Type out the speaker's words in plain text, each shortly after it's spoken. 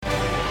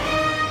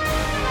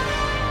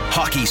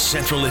Hockey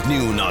Central at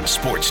noon on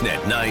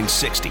Sportsnet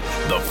 960,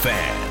 The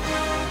Fan.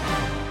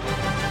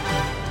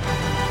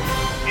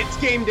 It's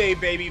game day,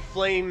 baby.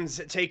 Flames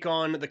take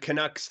on the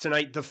Canucks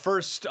tonight, the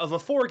first of a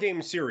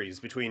 4-game series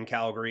between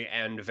Calgary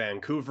and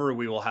Vancouver.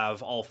 We will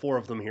have all 4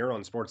 of them here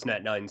on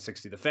Sportsnet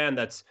 960, The Fan.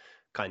 That's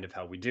kind of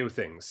how we do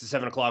things.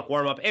 7 o'clock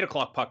warm-up, 8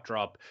 o'clock puck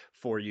drop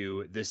for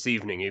you this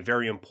evening. A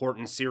very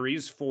important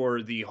series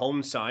for the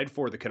home side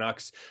for the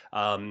Canucks,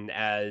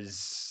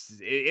 as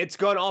it's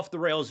gone off the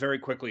rails very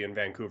quickly in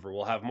Vancouver.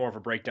 We'll have more of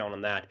a breakdown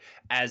on that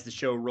as the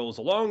show rolls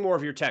along. More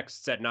of your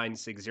texts at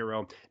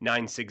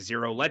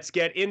 960-960. Let's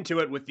get into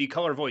it with the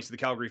color voice of the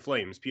Calgary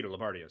Flames, Peter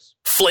Loubardias.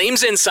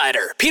 Flames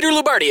Insider, Peter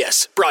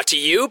Loubardias, brought to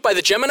you by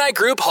the Gemini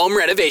Group Home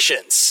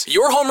Renovations.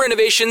 Your home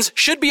renovations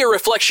should be a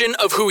reflection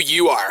of who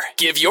you are.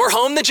 Give your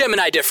home the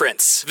Gemini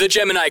difference. The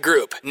Gemini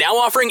Group, now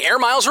offering Air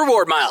Miles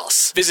Reward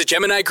Miles. Visit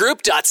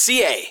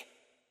GeminiGroup.ca.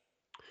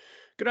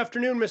 Good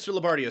afternoon, Mr.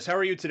 Loubardias. How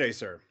are you today,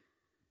 sir?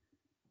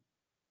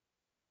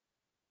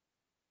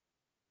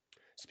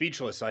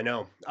 Speechless, I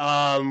know.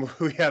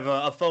 We have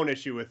a phone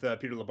issue with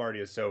Peter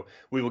Loubardias, so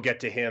we will get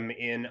to him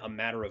in a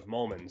matter of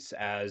moments,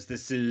 as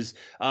this is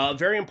a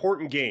very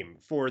important game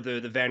for the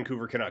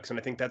Vancouver Canucks, and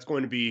I think that's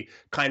going to be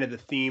kind of the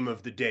theme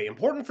of the day.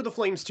 Important for the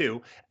Flames,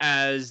 too,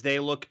 as they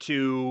look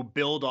to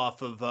build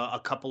off of a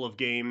couple of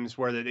games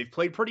where they've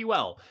played pretty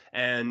well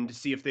and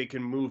see if they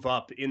can move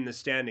up in the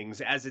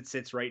standings. As it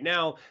sits right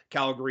now,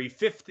 Calgary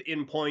 5th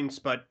in points,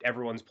 but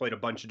everyone's played a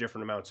bunch of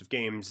different amounts of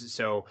games,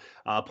 so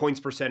points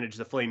percentage,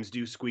 the Flames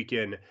do squeak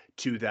in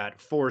to that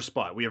 4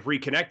 spot. We have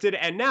reconnected,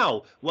 and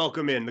now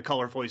welcome in the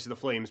color voice of the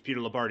Flames, Peter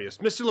Loubardias.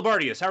 Mr.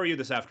 Loubardias, how are you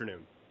this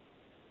afternoon?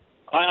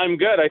 I'm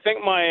good. I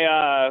think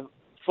my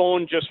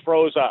phone just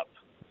froze up.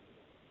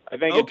 I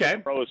think it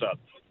just froze up.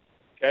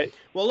 Okay.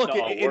 Well, look, so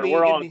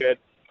we're all good.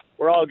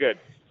 We're all good.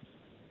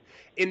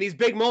 In these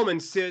big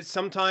moments,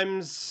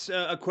 sometimes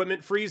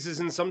equipment freezes,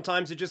 and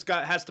sometimes it just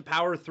has to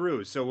power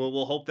through. So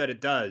we'll hope that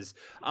it does.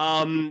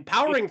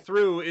 Powering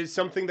through is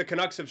something the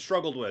Canucks have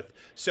struggled with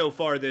so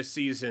far this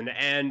season,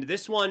 and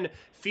this one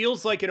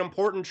feels like an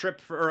important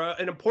trip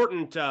an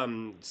important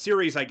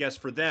series, I guess,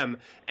 for them.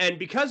 And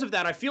because of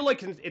that, I feel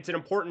like it's an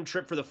important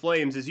trip for the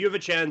Flames, as you have a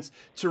chance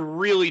to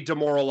really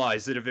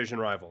demoralize the division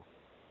rival.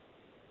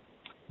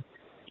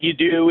 You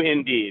do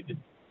indeed.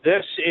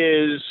 This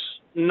is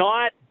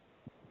not,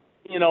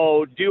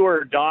 do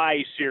or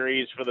die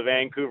series for the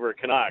Vancouver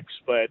Canucks,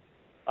 but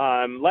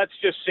let's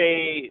just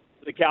say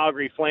the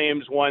Calgary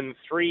Flames won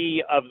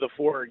 3 of the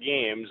 4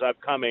 games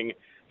upcoming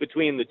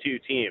between the two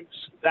teams.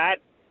 That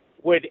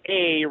would,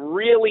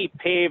 really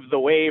pave the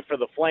way for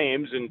the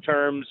Flames in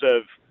terms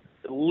of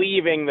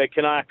leaving the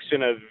Canucks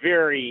in a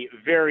very,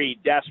 very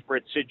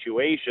desperate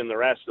situation the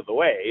rest of the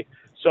way.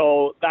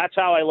 So that's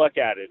how I look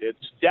at it.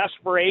 It's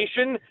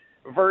desperation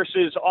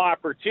versus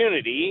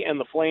opportunity, and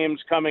the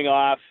Flames coming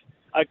off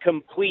a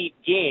complete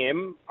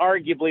game,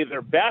 arguably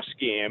their best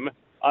game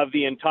of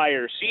the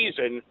entire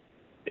season.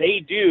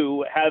 They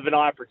do have an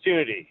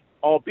opportunity,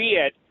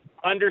 albeit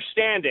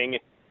understanding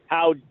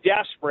how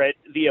desperate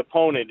the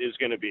opponent is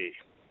going to be.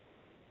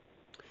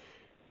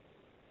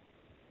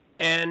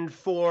 And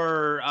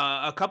for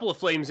a couple of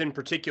Flames in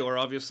particular,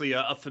 obviously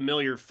a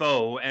familiar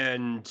foe,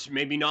 and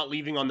maybe not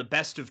leaving on the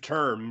best of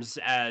terms,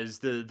 as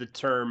the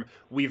term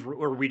we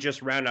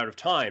just ran out of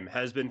time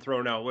has been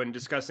thrown out when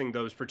discussing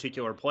those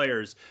particular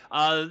players.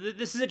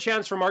 This is a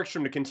chance for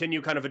Markstrom to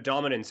continue kind of a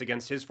dominance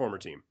against his former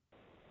team.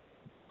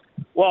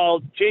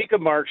 Well,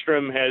 Jacob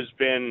Markstrom has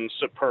been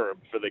superb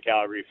for the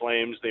Calgary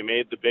Flames. They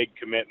made the big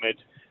commitment.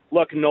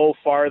 Look no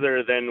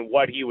farther than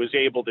what he was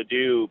able to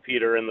do,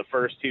 Peter, in the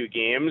first 2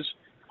 games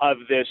of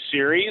this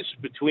series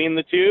between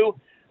the two.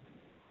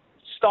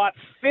 Stopped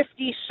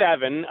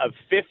 57 of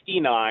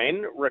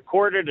 59,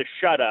 recorded a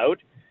shutout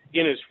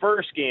in his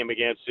first game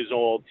against his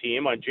old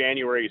team on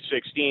January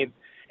 16th,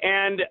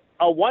 and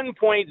a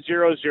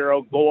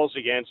 1.00 goals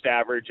against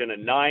average and a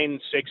 .966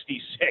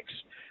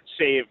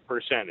 save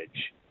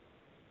percentage.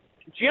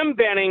 Jim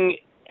Benning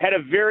had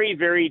a very,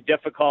 very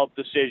difficult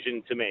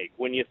decision to make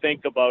when you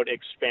think about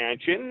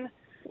expansion,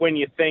 when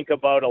you think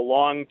about a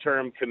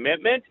long-term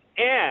commitment,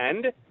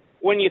 and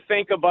when you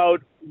think about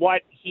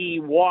what he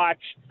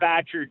watched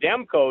Thatcher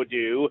Demko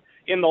do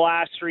in the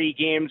last 3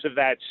 games of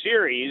that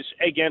series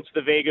against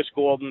the Vegas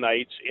Golden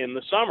Knights in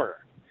the summer.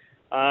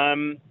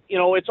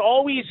 It's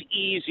always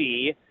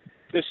easy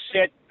to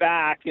sit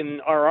back in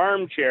our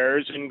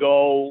armchairs and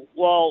go,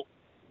 well,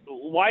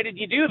 why did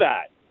you do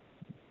that?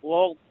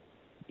 Well,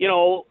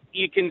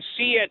 you can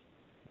see it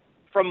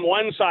from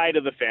one side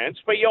of the fence,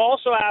 but you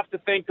also have to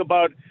think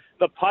about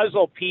the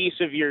puzzle piece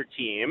of your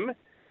team,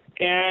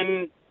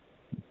 and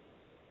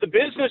the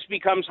business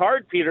becomes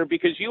hard, Peter,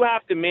 because you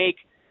have to make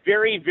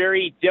very,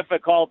 very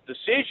difficult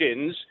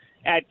decisions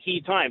at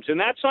key times. And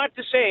that's not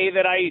to say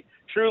that I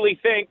truly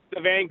think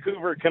the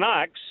Vancouver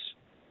Canucks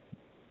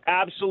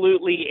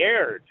absolutely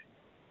erred.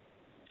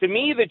 To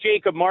me, the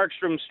Jacob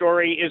Markstrom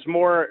story is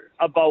more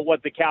about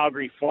what the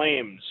Calgary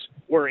Flames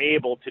were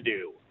able to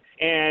do.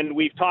 And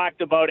we've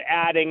talked about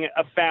adding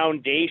a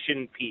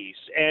foundation piece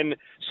and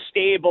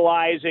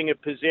stabilizing a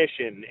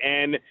position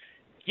and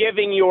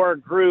giving your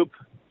group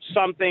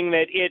something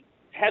that it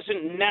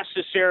hasn't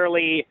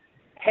necessarily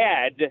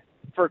had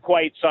for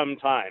quite some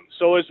time.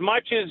 So as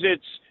much as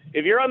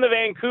if you're on the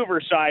Vancouver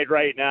side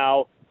right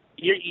now,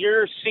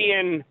 you're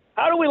seeing,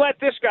 how do we let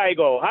this guy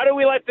go? How do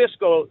we let this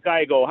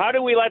guy go? How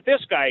do we let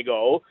this guy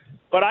go?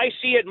 But I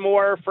see it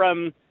more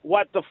from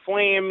what the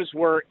Flames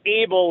were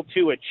able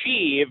to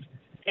achieve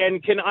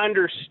and can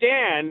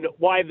understand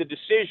why the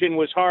decision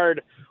was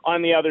hard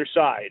on the other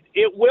side.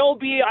 It will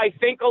be, I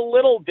think, a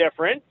little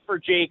different for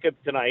Jacob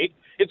tonight.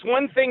 It's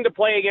one thing to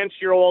play against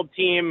your old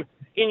team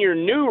in your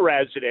new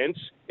residence.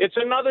 It's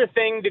another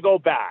thing to go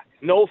back.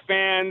 No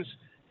fans,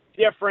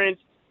 different.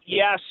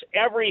 Yes,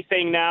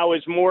 everything now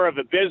is more of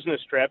a business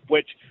trip,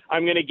 which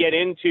I'm going to get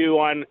into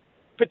on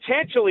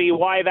potentially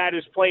why that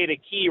has played a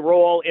key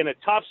role in a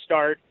tough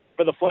start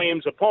for the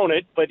Flames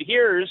opponent. But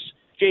here's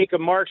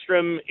Jacob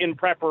Markstrom in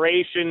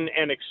preparation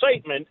and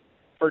excitement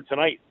for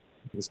tonight.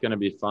 It's going to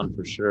be fun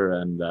for sure,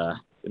 and a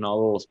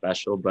little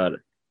special. But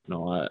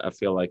I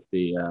feel like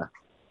the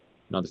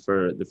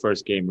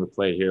first game we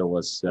played here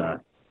was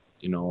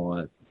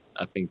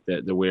I think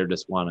the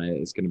weirdest one.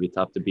 It's going to be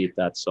tough to beat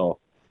that. So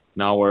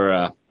now we're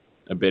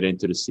a bit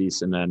into the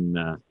season,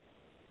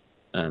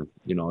 and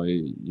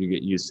you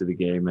get used to the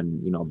game,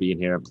 and being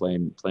here and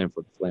playing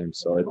for the Flames.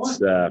 So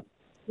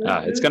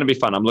it's going to be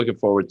fun. I'm looking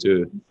forward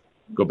to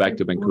go back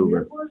to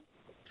Vancouver.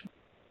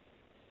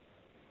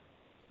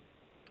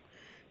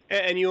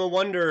 And you'll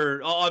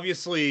wonder,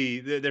 obviously,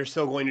 they're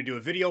still going to do a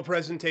video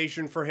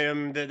presentation for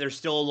him. There's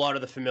still a lot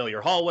of the familiar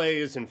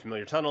hallways and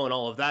familiar tunnel and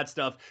all of that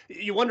stuff.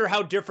 You wonder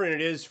how different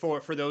it is for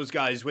those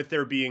guys with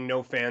there being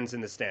no fans in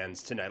the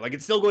stands tonight. Like,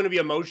 it's still going to be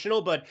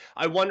emotional, but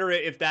I wonder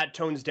if that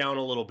tones down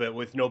a little bit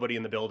with nobody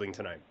in the building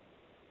tonight.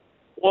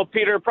 Well,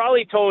 Peter,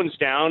 probably tones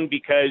down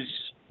because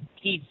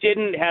he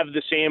didn't have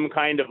the same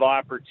kind of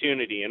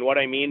opportunity. And what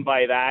I mean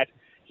by that,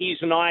 he's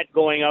not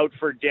going out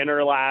for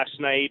dinner last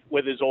night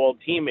with his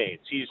old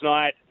teammates. He's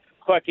not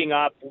hooking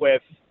up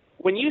with...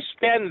 When you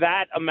spend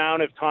that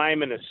amount of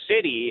time in a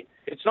city,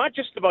 it's not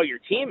just about your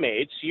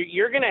teammates.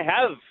 You're going to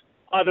have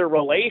other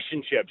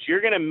relationships.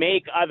 You're going to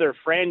make other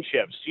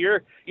friendships.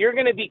 You're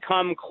going to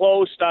become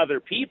close to other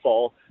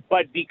people.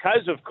 But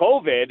because of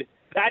COVID,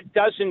 that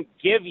doesn't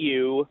give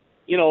you,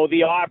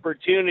 the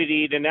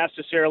opportunity to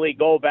necessarily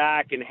go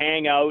back and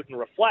hang out and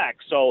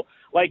reflect. So,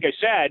 like I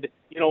said,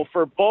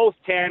 for both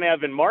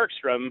Tanev and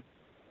Markstrom,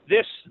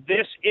 this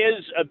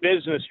is a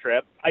business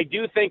trip. I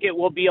do think it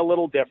will be a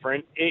little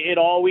different. It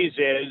always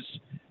is,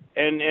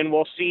 and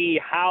we'll see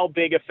how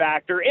big a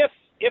factor,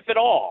 if at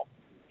all,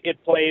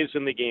 it plays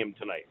in the game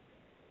tonight.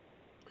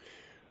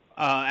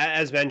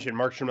 As mentioned,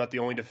 Markstrom not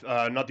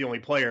the only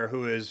player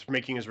who is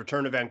making his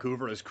return to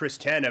Vancouver. As Chris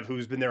Tanev,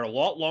 who's been there a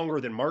lot longer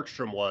than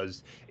Markstrom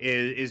was,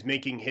 is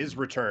making his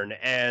return.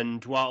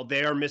 And while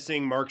they are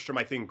missing Markstrom,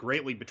 I think,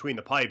 greatly between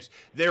the pipes,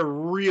 they're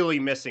really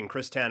missing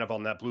Chris Tanev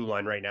on that blue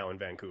line right now in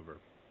Vancouver.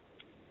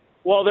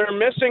 Well, they're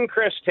missing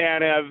Chris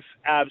Tanev,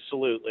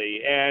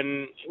 absolutely.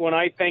 And when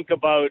I think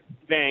about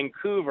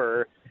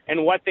Vancouver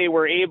and what they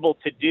were able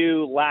to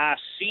do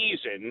last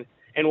season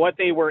and what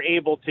they were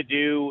able to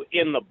do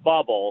in the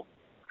bubble,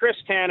 Chris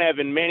Tanev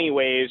in many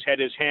ways had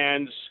his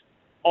hands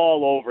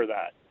all over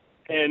that.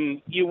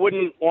 And you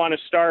wouldn't want to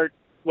start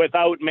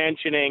without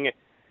mentioning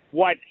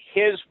what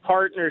his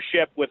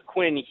partnership with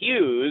Quinn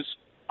Hughes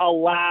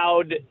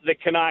allowed the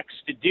Canucks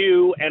to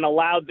do and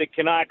allowed the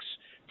Canucks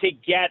to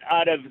get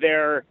out of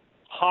their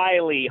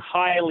highly,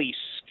 highly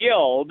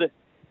skilled,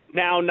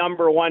 now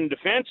number one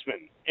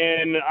defenseman.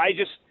 And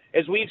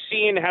as we've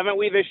seen, haven't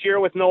we, this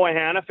year with Noah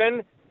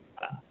Hannafin,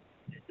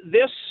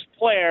 this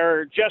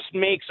player just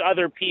makes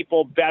other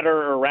people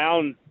better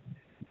around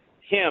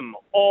him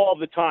all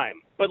the time.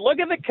 But look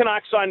at the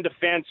Canucks on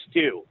defense,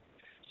 too.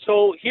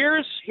 So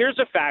here's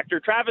a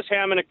factor. Travis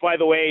Hamonic, by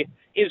the way,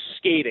 is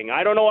skating.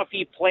 I don't know if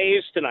he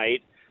plays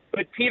tonight.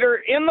 But,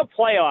 Peter, in the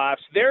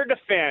playoffs, their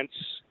defense,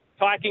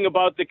 talking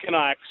about the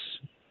Canucks,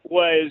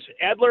 was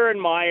Edler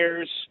and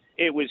Myers,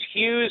 it was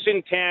Hughes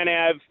and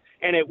Tanev,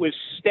 and it was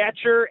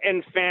Stetcher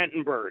and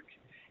Fantenberg.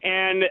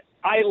 And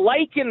I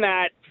liken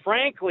that,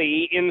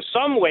 frankly, in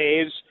some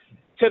ways,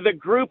 to the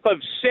group of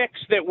six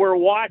that we're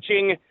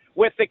watching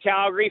with the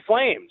Calgary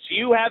Flames.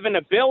 You have an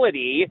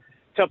ability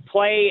to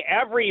play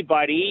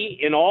everybody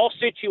in all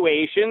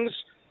situations.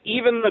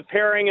 Even the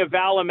pairing of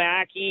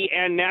Valimaki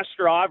and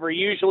Nesterov are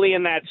usually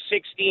in that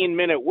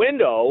 16-minute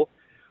window.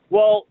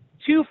 Well,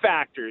 two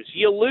factors.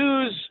 You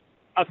lose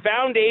a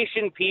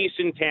foundation piece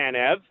in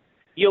Tanev.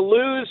 You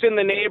lose in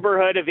the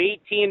neighborhood of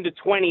 18 to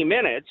 20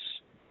 minutes.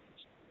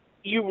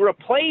 You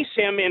replace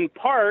him in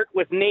part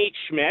with Nate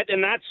Schmidt,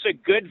 and that's a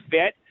good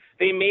fit.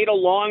 They made a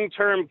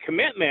long-term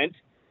commitment.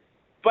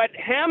 But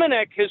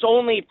Hamonic has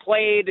only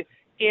played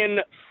in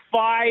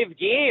 5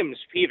 games,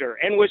 Peter,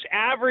 and was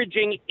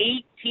averaging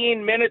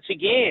 18 minutes a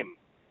game.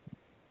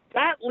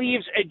 that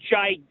leaves a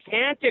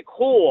gigantic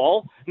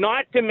hole,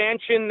 not to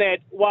mention that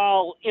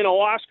while,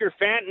 Oscar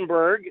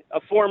Fantenberg, a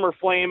former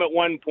Flame at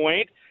one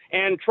point,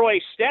 and Troy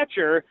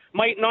Stetcher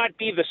might not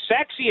be the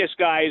sexiest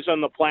guys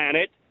on the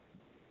planet,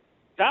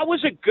 that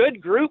was a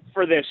good group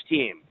for this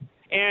team.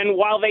 And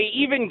while they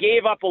even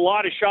gave up a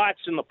lot of shots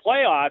in the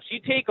playoffs, you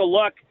take a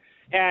look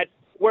at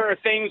where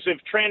things have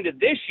trended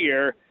this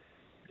year,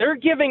 they're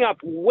giving up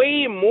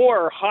way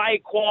more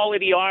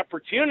high-quality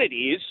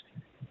opportunities.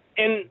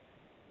 And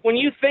when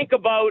you think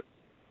about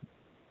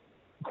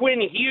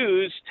Quinn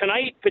Hughes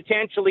tonight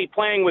potentially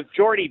playing with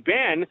Jordy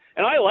Ben,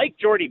 and I like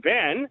Jordy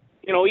Ben,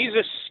 he's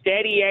a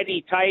steady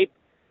Eddie type,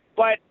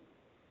 but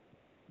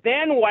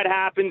then what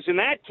happens in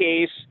that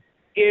case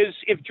is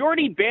if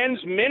Jordy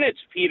Ben's minutes,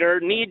 Peter,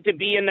 need to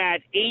be in that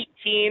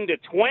 18 to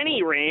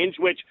 20 range,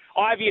 which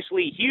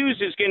obviously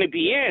Hughes is going to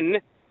be in,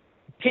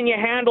 can you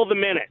handle the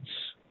minutes?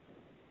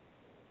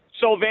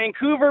 So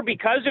Vancouver,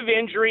 because of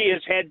injury,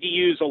 has had to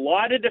use a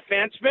lot of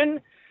defensemen.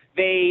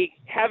 They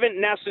haven't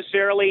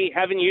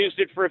used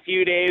it for a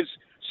few days,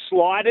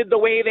 slotted the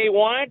way they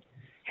want.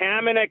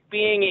 Hamonic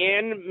being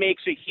in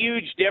makes a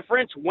huge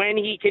difference when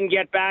he can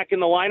get back in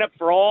the lineup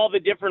for all the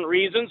different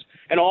reasons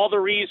and all the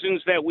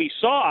reasons that we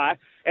saw.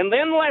 And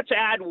then let's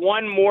add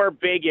one more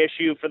big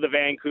issue for the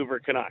Vancouver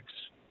Canucks.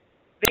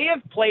 They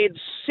have played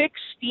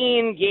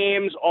 16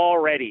 games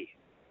already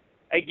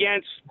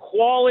against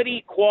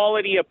quality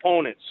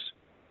opponents.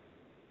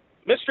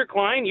 Mr.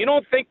 Klein, you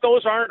don't think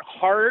those aren't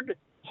hard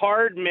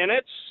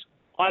minutes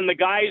on the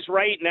guys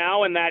right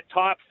now in that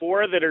top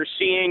four that are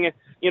seeing,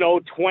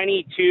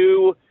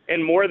 22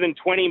 and more than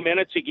 20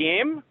 minutes a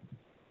game?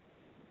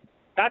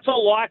 That's a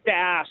lot to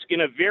ask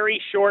in a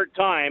very short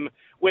time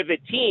with a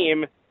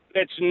team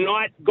that's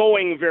not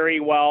going very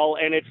well,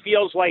 and it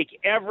feels like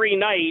every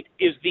night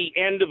is the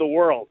end of the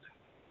world.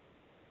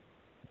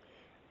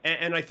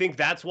 And I think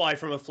that's why,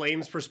 from a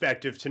Flames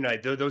perspective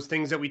tonight, those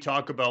things that we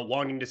talk about,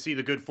 wanting to see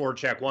the good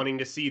forecheck, wanting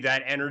to see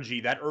that energy,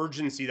 that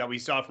urgency that we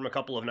saw from a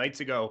couple of nights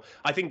ago,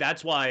 I think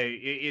that's why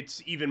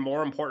it's even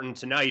more important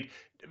tonight.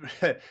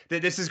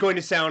 This is going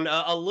to sound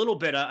a little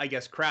bit, I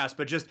guess, crass,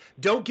 but just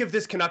don't give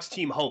this Canucks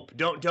team hope.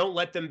 Don't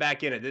let them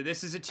back in it.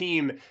 This is a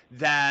team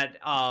that,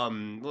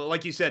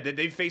 like you said, that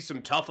they've faced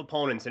some tough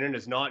opponents and it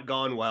has not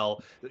gone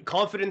well.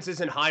 Confidence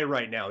isn't high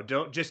right now.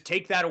 Don't just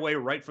take that away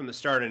right from the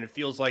start, and it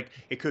feels like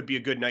it could be a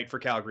good night for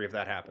Calgary if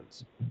that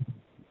happens.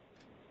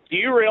 Do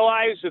you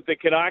realize that the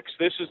Canucks,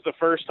 this is the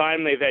first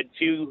time they've had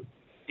 2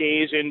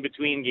 days in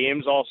between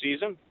games all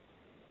season?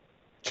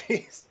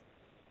 Jeez.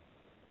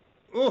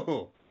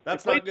 Ooh.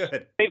 That's not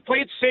good. They've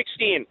played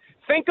 16.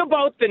 Think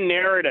about the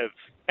narrative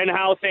and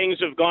how things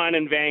have gone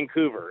in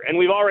Vancouver. And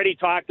we've already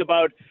talked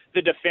about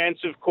the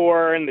defensive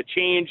core and the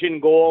change in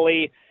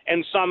goalie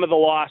and some of the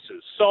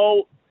losses.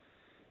 So,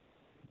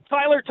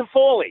 Tyler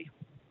Toffoli,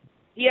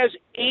 he has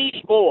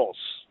 8 goals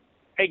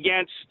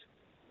against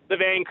the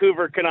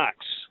Vancouver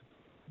Canucks.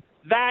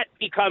 That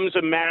becomes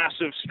a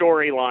massive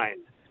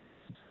storyline.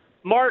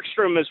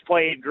 Markstrom has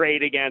played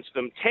great against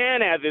them.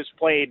 Tanev has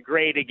played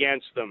great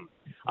against them.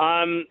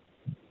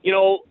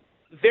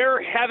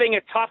 They're having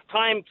a tough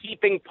time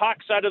keeping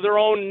pucks out of their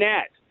own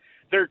net.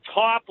 Their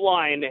top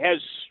line has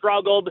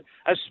struggled,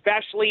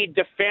 especially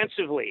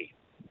defensively.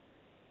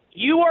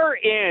 You are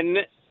in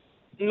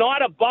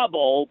not a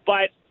bubble,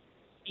 but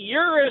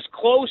you're as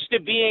close to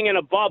being in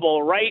a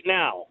bubble right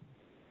now.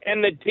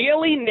 And the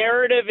daily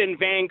narrative in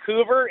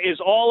Vancouver is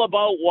all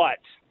about what?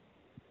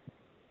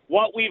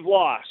 What we've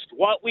lost,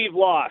 what we've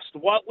lost,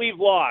 what we've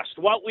lost,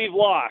 what we've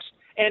lost.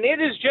 And it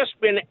has just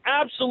been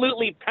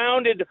absolutely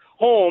pounded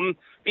home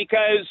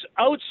because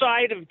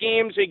outside of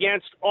games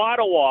against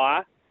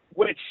Ottawa,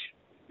 which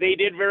they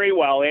did very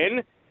well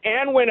in,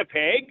 and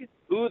Winnipeg,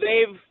 who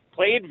they've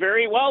played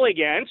very well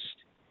against,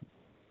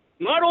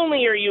 not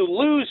only are you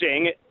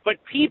losing,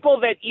 but people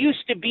that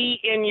used to be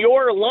in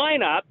your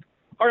lineup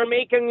are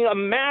making a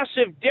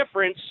massive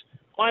difference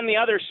on the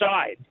other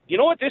side. You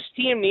know what this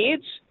team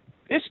needs?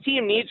 This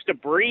team needs to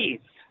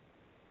breathe.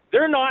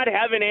 They're not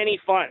having any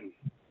fun.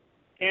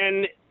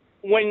 And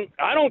when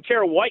I don't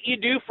care what you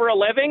do for a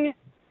living,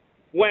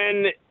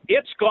 when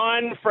it's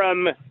gone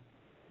from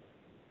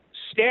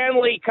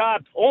Stanley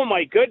Cup, oh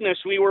my goodness,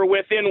 we were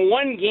within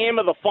 1 game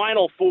of the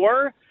Final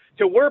Four,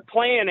 to we're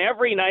playing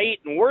every night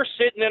and we're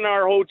sitting in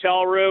our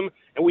hotel room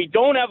and we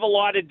don't have a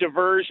lot of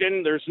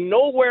diversion. There's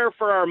nowhere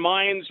for our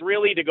minds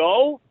really to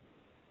go.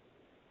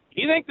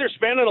 Do you think they're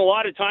spending a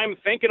lot of time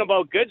thinking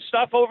about good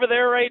stuff over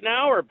there right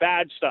now or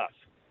bad stuff?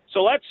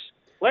 So let's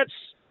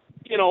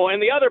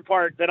and the other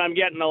part that I'm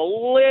getting a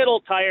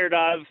little tired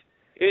of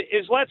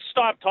is let's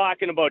stop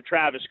talking about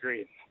Travis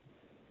Green.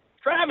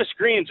 Travis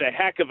Green's a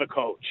heck of a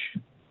coach.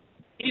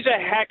 He's a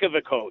heck of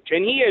a coach,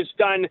 and he has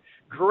done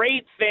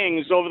great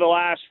things over the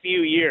last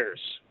few years.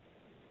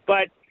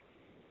 But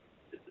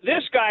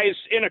this guy's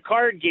in a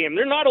card game.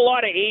 There are not a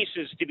lot of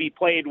aces to be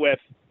played with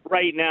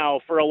right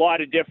now for a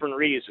lot of different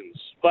reasons.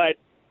 But,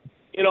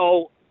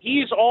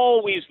 he's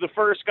always the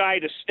first guy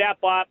to step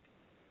up,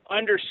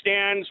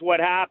 understands what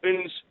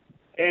happens,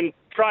 and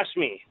trust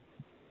me,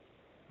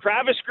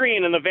 Travis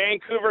Green and the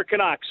Vancouver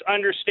Canucks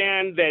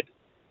understand that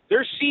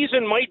their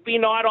season might be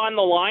not on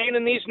the line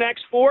in these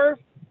next 4,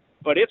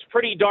 but it's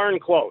pretty darn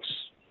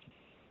close.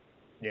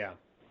 Yeah.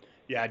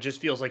 Yeah, it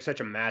just feels like such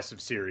a massive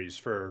series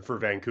for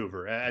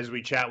Vancouver. As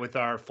we chat with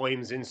our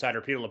Flames insider,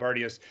 Peter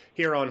Loubardias,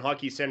 here on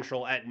Hockey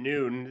Central at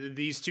noon,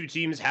 these two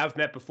teams have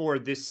met before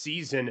this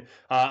season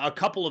a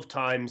couple of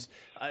times.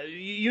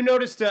 You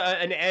noticed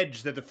an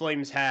edge that the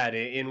Flames had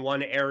in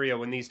one area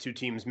when these two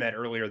teams met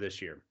earlier this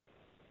year.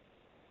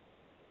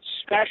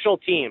 Special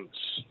teams.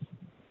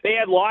 They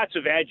had lots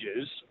of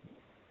edges,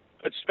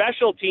 but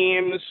special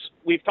teams,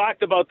 we've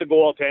talked about the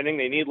goaltending.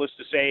 They, needless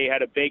to say,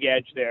 had a big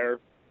edge there.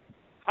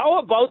 How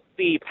about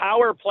the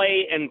power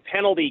play and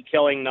penalty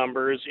killing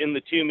numbers in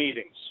the two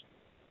meetings?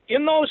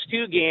 In those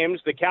two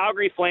games, the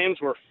Calgary Flames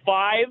were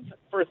 5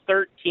 for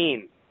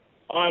 13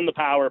 on the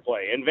power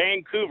play, and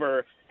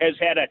Vancouver has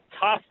had a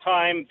tough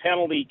time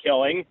penalty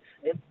killing.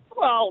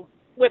 Well,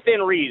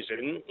 within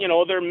reason. You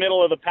know, they're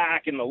middle of the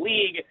pack in the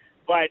league,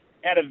 but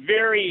had a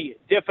very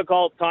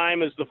difficult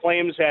time as the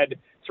Flames had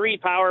 3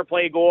 power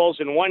play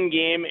goals in one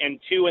game and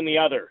 2 in the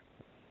other.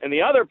 And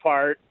the other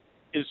part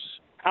is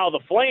how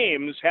the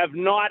Flames have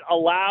not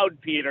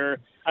allowed, Peter,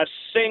 a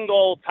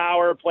single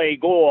power play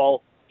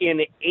goal in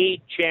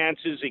 8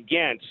 chances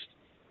against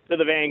to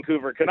the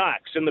Vancouver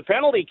Canucks. And the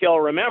penalty kill,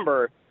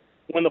 remember,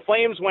 when the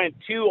Flames went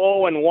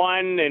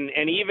 2-0-1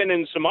 and even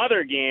in some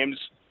other games,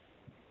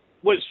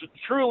 was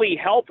truly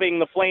helping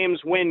the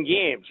Flames win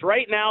games.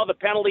 Right now, the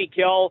penalty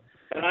kill,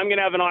 and I'm going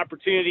to have an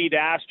opportunity to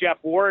ask Jeff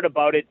Ward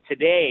about it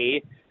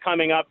today,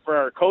 coming up for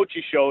our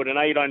coaches show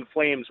tonight on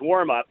Flames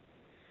warm-up.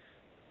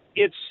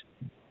 It's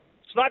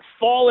not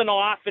fallen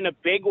off in a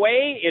big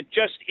way. It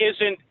just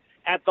isn't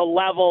at the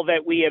level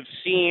that we have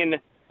seen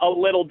a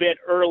little bit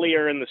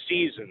earlier in the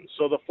season.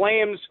 So the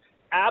Flames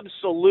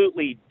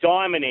absolutely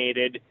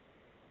dominated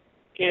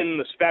in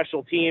the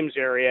special teams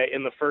area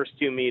in the first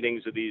 2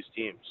 meetings of these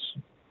teams.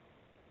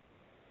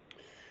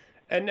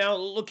 And now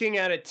looking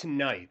at it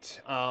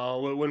tonight,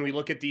 when we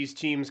look at these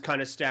teams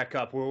kind of stack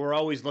up, we're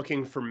always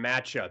looking for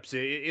matchups.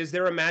 Is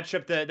there a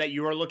matchup that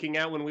you are looking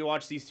at when we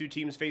watch these two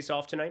teams face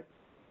off tonight?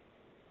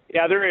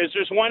 Yeah, there is.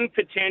 There's one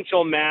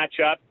potential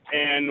matchup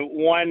and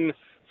one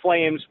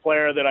Flames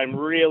player that I'm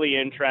really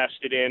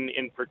interested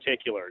in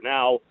particular.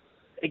 Now,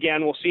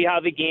 again, we'll see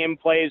how the game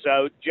plays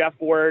out. Jeff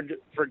Ward,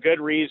 for good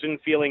reason,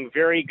 feeling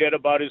very good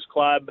about his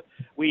club.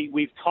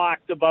 We've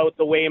talked about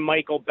the way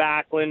Michael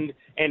Backlund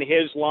and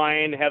his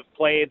line have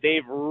played.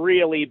 They've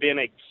really been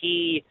a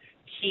key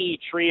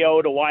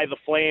trio to why the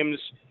Flames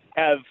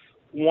have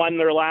won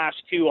their last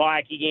 2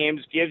 hockey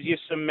games, gives you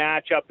some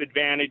matchup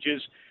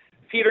advantages.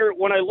 Peter,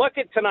 when I look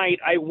at tonight,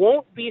 I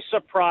won't be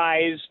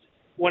surprised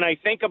when I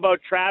think about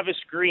Travis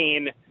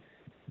Green.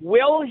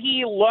 Will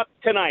he look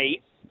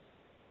tonight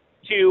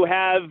to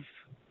have,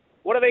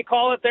 what do they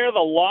call it there, the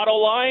lotto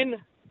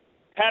line?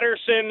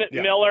 Pettersson,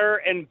 yeah. Miller,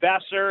 and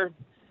Besser.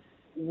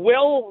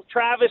 Will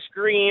Travis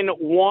Green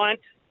want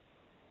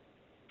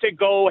to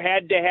go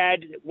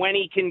head-to-head when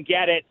he can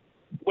get it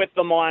with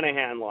the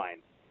Monahan line?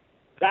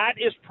 That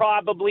is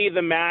probably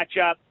the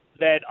matchup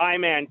that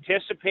I'm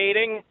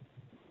anticipating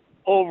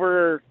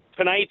over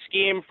tonight's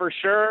game for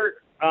sure.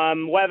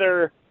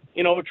 Whether,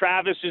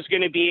 Travis is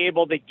going to be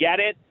able to get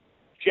it,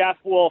 Jeff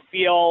will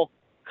feel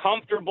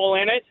comfortable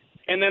in it.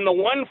 And then the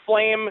one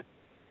Flame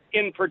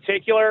in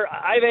particular,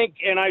 I think,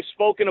 and I've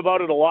spoken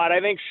about it a lot, I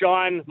think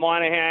Sean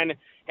Monahan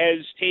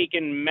has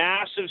taken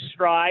massive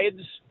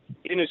strides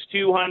in his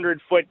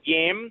 200-foot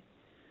game.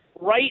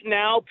 Right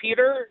now,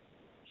 Peter,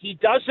 he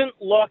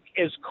doesn't look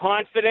as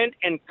confident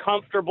and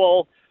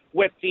comfortable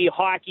with the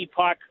hockey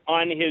puck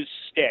on his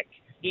stick.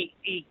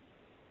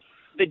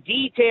 The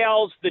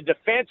details, the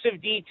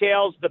defensive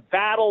details, the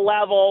battle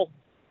level,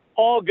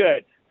 all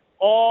good.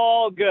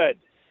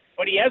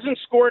 But he hasn't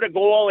scored a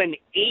goal in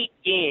 8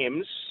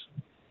 games.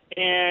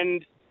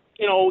 And,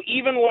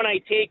 even when I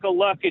take a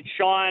look at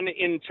Sean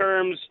in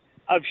terms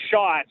of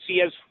shots, he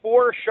has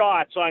 4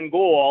 shots on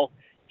goal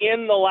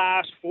in the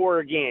last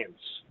 4 games.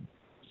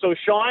 So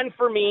Sean,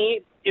 for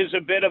me, is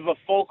a bit of a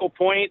focal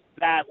point.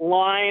 That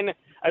line,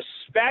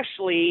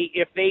 especially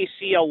if they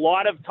see a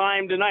lot of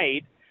time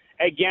tonight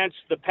against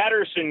the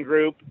Pettersson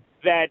group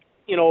that,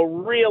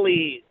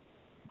 really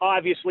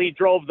obviously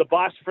drove the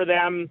bus for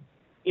them,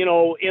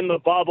 in the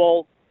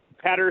bubble.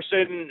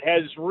 Pettersson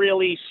has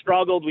really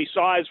struggled. We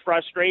saw his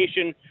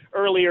frustration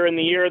earlier in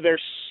the year. They're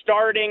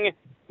starting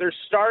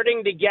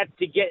to get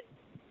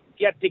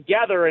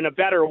together in a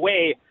better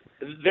way.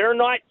 They're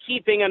not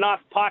keeping enough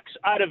pucks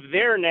out of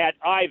their net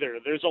either.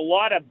 There's a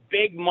lot of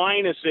big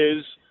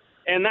minuses,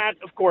 and that,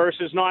 of course,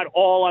 is not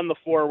all on the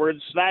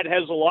forwards. That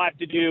has a lot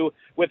to do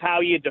with how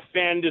you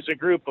defend as a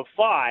group of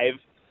 5.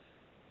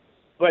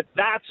 But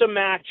that's a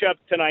matchup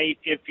tonight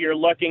if you're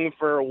looking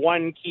for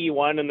one key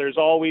one, and there's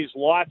always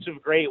lots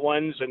of great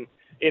ones, and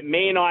it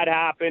may not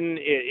happen.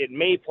 It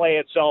may play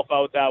itself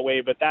out that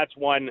way, but that's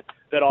one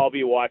that I'll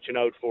be watching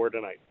out for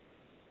tonight.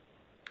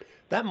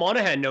 That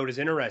Monahan note is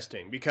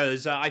interesting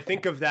because I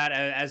think of that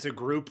as a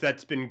group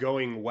that's been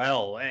going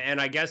well. And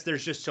I guess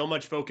there's just so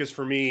much focus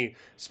for me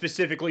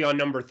specifically on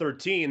number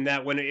 13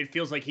 that when it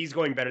feels like he's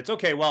going better, it's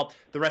okay, well,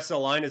 the rest of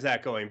the line is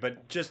that going.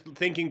 But just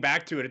thinking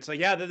back to it, it's like,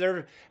 yeah,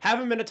 there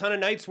haven't been a ton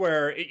of nights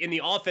where in the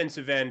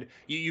offensive end,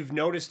 you've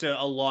noticed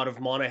a lot of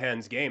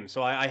Monahan's game.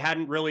 So I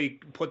hadn't really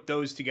put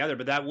those together,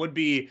 but that would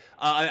be,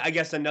 I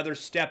guess, another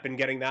step in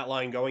getting that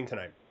line going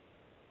tonight.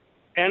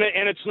 And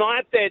it's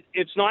not that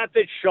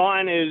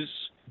Sean is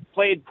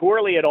played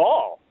poorly at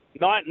all.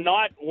 Not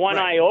one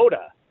right.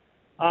 iota.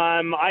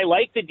 I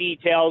like the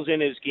details in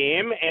his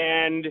game,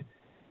 and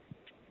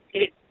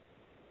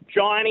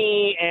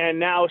Johnny and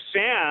now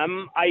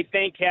Sam, I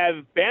think,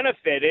 have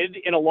benefited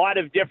in a lot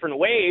of different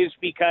ways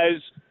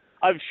because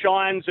of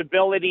Sean's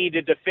ability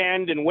to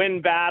defend and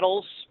win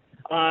battles.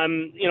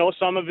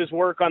 Some of his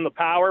work on the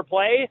power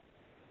play.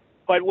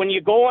 But when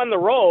you go on the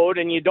road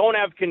and you don't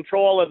have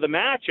control of the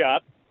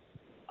matchup,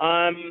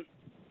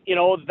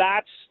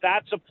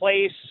 that's a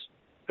place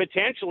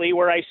potentially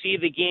where I see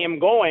the game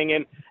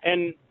going.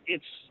 And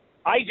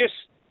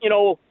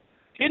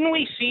didn't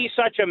we see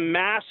such a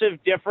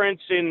massive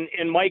difference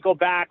in Michael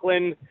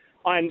Backlund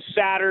on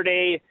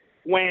Saturday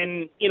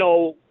when,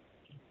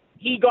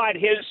 he got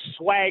his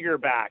swagger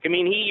back? I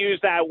mean, he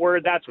used that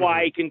word. That's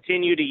why I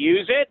continue to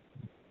use it.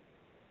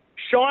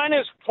 Sean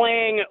is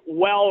playing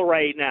well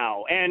right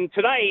now. And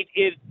tonight,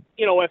 if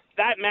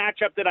that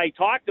matchup that I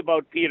talked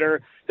about,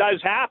 Peter,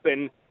 does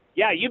happen,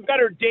 yeah, you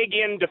better dig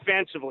in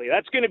defensively.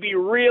 That's going to be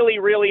really,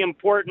 really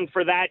important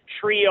for that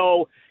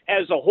trio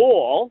as a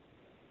whole.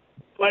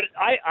 But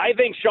I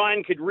think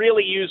Sean could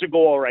really use a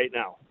goal right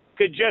now.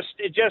 Could just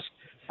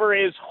for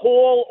his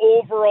whole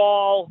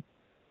overall,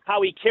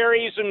 how he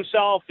carries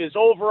himself, his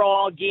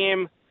overall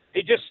game,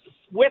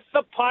 with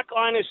the puck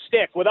on his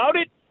stick. Without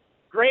it,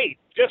 great,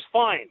 just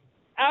fine.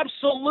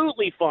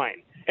 Absolutely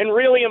fine. And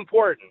really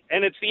important.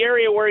 And it's the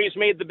area where he's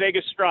made the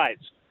biggest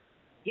strides.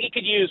 He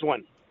could use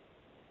one.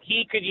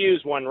 He could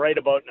use one right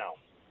about now.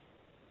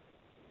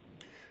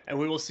 And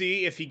we will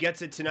see if he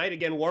gets it tonight.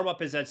 Again,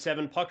 warm-up is at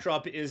 7. Puck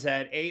drop is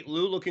at 8.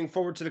 Lou, looking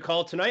forward to the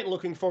call tonight and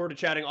looking forward to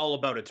chatting all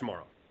about it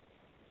tomorrow.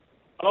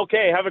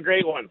 Okay, have a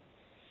great one.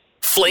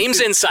 Flames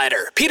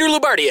Insider, Peter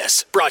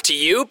Loubardias, brought to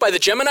you by the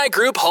Gemini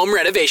Group Home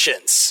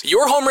Renovations.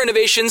 Your home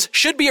renovations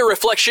should be a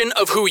reflection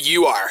of who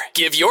you are.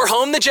 Give your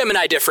home the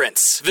Gemini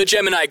difference. The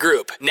Gemini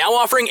Group, now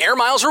offering Air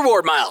Miles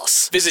Reward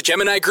Miles. Visit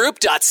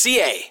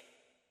GeminiGroup.ca.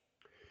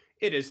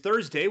 It is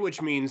Thursday, which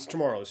means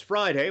tomorrow's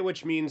Friday,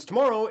 which means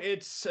tomorrow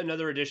it's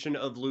another edition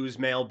of Lou's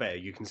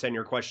Mailbag. You can send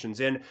your questions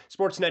in,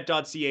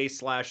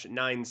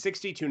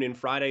 sportsnet.ca/960. Tune in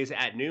Fridays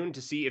at noon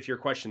to see if your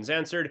question's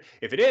answered.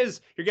 If it is,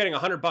 you're getting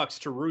 $100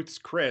 to Ruth's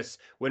Chris.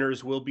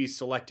 Winners will be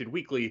selected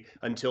weekly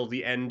until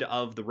the end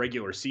of the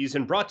regular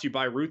season. Brought to you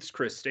by Ruth's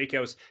Chris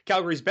Steakhouse,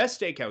 Calgary's best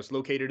steakhouse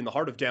located in the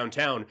heart of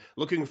downtown.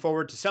 Looking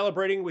forward to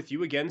celebrating with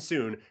you again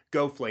soon.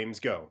 Go Flames,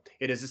 go.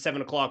 It is a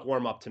 7 o'clock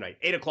warm-up tonight,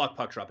 8 o'clock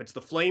puck drop. It's the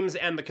Flames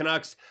and the Canucks.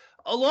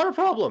 A lot of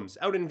problems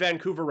out in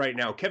Vancouver right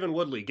now. Kevin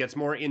Woodley gets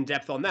more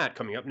in-depth on that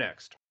coming up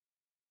next.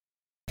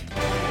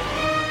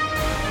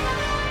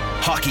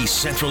 Hockey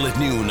Central at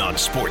noon on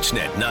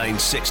Sportsnet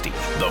 960,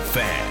 The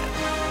Fan.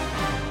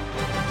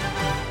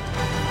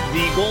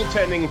 The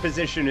goaltending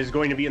position is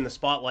going to be in the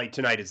spotlight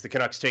tonight as the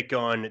Canucks take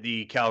on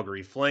the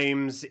Calgary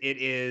Flames.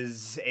 It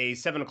is a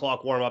 7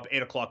 o'clock warm-up,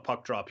 8 o'clock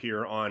puck drop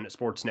here on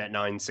Sportsnet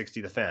 960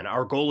 The Fan.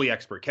 Our goalie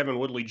expert, Kevin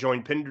Woodley,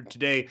 joined Pinder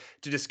today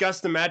to discuss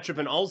the matchup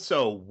and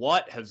also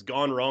what has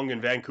gone wrong in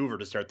Vancouver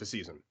to start the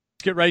season.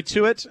 Let's get right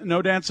to it.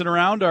 No dancing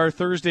around. Our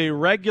Thursday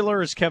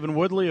regular is Kevin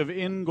Woodley of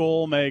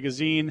InGoal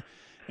magazine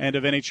and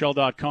of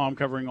NHL.com,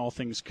 covering all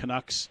things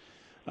Canucks.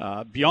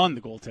 Beyond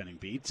the goaltending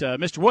beat.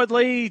 Mr.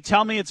 Woodley,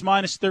 tell me it's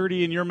minus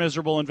 30 and you're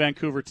miserable in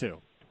Vancouver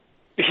too.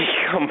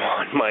 Come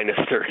on, minus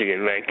 30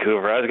 in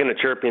Vancouver. I was going to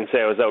chirp you and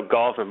say I was out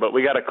golfing, but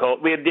we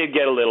did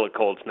get a little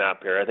cold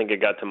snap here. I think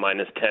it got to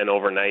minus 10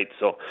 overnight,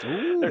 so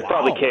there's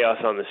probably chaos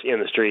in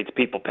the streets,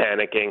 people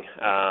panicking.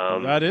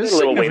 That is a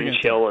little wind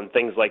chill and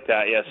things like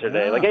that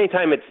yesterday. Yeah. Like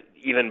anytime it's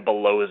even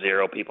below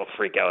zero, people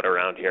freak out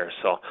around here.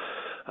 So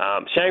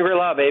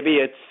Shangri-La, baby,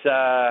 it's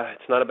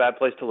not a bad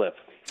place to live.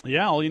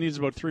 Yeah, all you need is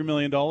about $3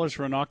 million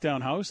for a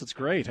knockdown house. That's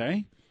great,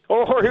 hey?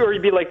 Or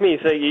you'd be like me.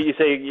 You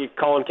say you're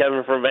calling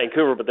Kevin from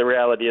Vancouver, but the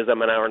reality is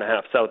I'm an hour and a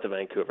half south of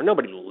Vancouver.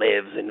 Nobody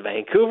lives in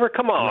Vancouver.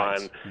 Come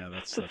on. Right. Yeah,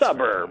 that's the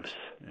suburbs.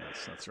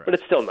 Yes, that's right. But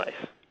it's still nice.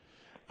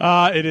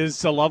 It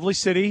is a lovely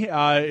city.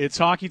 Its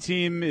hockey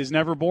team is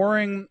never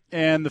boring,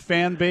 and the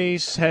fan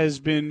base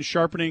has been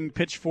sharpening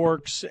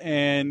pitchforks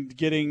and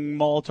getting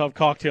Molotov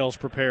cocktails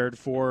prepared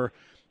for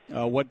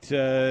what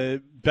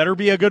better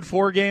be a good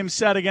 4-game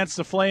set against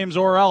the Flames,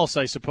 or else,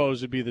 I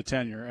suppose, would be the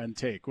tenure and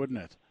take, wouldn't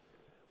it?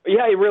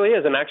 Yeah, it really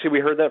is. And actually, we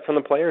heard that from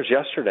the players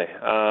yesterday.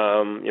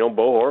 Bo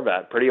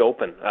Horvat, pretty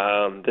open.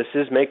 This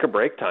is make or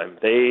break time.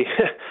 They've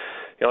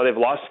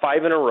lost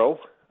 5 in a row.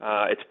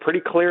 It's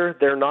pretty clear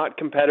they're not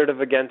competitive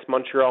against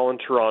Montreal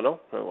and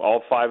Toronto,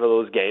 all 5 of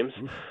those games.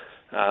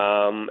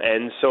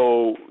 And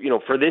so,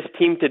 for this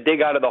team to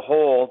dig out of the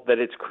hole that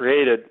it's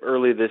created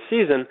early this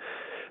season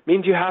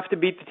means you have to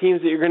beat the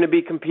teams that you're going to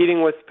be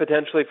competing with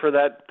potentially for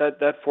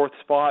that fourth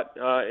spot,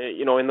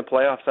 in the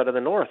playoffs out of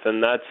the North.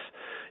 And that's,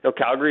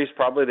 Calgary's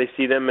probably, they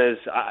see them as,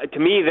 to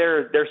me,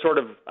 they're sort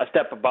of a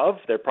step above.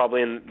 They're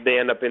probably they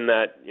end up in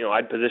that,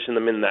 I'd position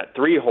them in that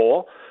 3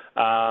 hole.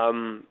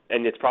 And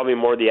it's probably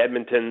more the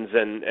Edmontons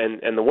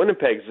and the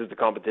Winnipegs as the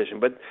competition.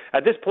 But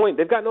at this point,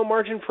 they've got no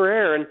margin for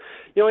error. And,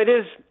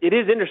 it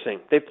is interesting.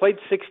 They've played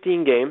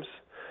 16 games.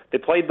 They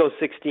played those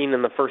 16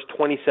 in the first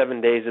 27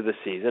 days of the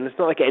season. It's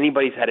not like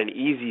anybody's had an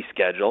easy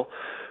schedule.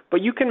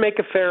 But you can make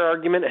a fair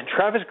argument, and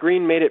Travis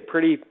Green made it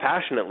pretty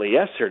passionately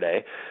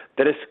yesterday,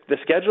 that the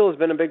schedule has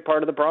been a big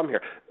part of the problem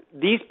here.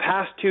 These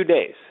past 2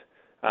 days,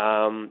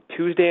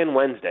 Tuesday and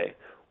Wednesday,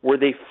 were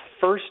the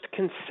first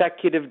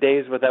consecutive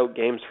days without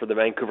games for the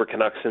Vancouver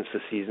Canucks since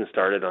the season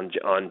started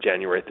on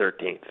January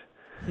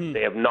 13th.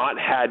 They have not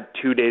had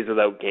 2 days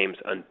without games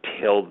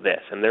until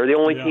this, and they're the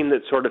only team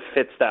that sort of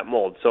fits that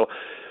mold. So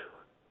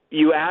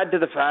you add to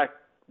the fact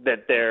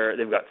that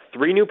they've got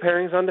 3 new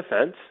pairings on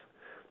defense.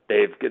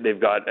 They've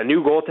got a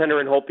new goaltender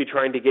in Holtby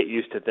trying to get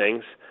used to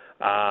things.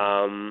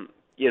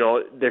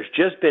 There's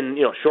just been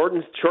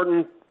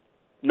shortened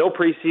no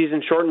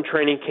preseason, shortened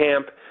training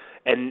camp,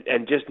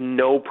 and just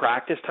no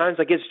practice times.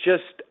 Like, it's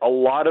just a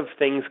lot of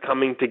things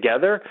coming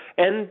together.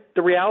 And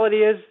the reality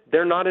is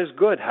they're not as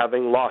good,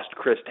 having lost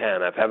Chris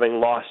Tanev,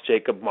 having lost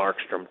Jacob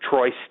Markstrom.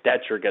 Troy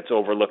Stetcher gets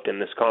overlooked in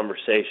this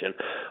conversation,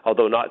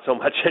 although not so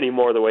much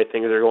anymore the way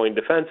things are going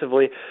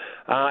defensively.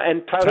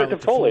 And Tyler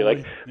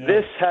Toffoli.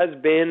 This has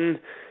been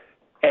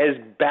as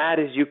bad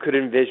as you could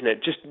envision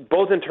it, just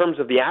both in terms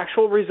of the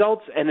actual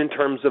results and in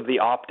terms of the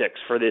optics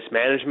for this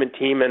management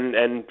team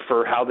and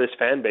for how this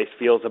fan base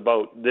feels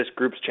about this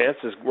group's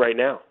chances right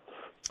now.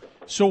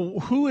 So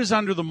who is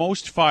under the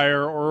most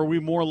fire, or are we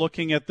more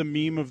looking at the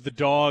meme of the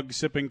dog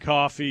sipping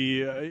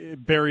coffee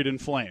buried in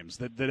flames,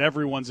 that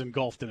everyone's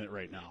engulfed in it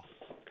right now?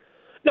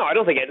 No, I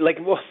don't think it.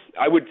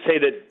 I would say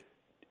that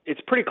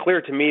it's pretty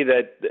clear to me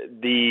that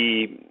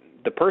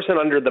the person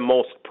under the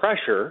most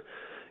pressure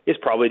is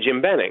probably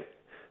Jim Benning,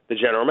 the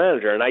general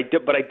manager,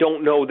 but I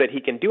don't know that he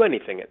can do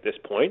anything at this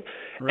point.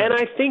 Right. And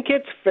I think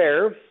it's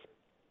fair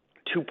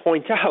to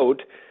point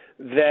out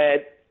that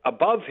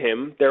above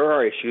him there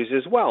are issues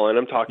as well, and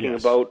I'm talking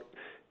about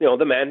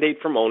the mandate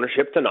from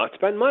ownership to not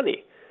spend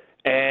money.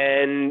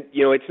 And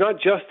it's not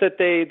just that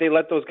they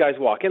let those guys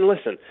walk. And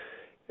listen,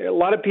 a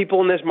lot of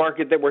people in this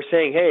market that were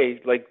saying,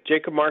 hey, like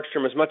Jacob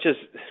Markstrom, as much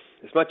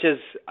as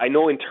I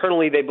know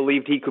internally they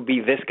believed he could be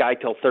this guy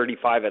till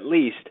 35 at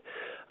least.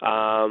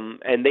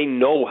 And they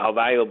know how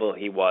valuable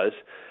he was.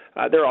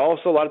 There are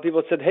also a lot of people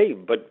that said, hey,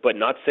 but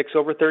not 6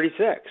 over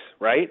 36,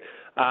 right?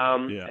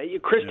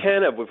 Chris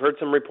Tanev, we've heard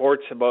some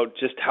reports about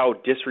just how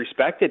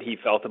disrespected he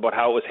felt about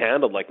how it was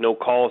handled, like no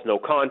calls, no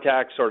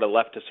contact, sort of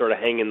left to sort of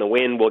hang in the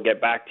wind. We'll get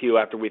back to you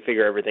after we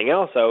figure everything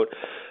else out.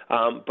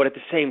 But at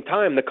the same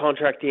time, the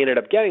contract he ended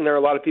up getting, there are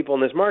a lot of people in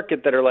this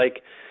market that are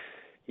like,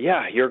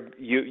 yeah,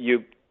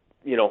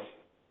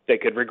 they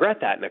could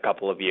regret that in a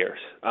couple of years,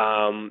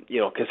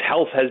 because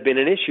health has been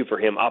an issue for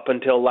him up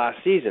until last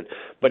season.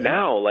 But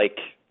now, like,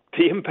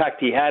 the impact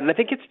he had, and I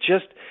think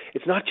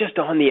it's not just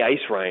on the ice,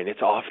 Ryan,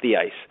 it's off the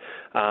ice.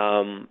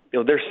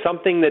 There's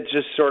something that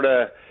just sort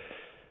of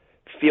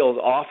feels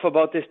off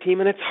about this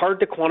team, and it's hard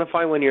to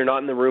quantify when you're not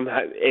in the room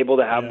able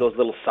to have those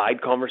little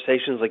side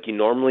conversations like you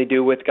normally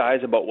do with guys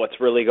about what's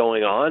really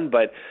going on.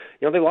 But,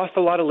 they lost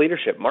a lot of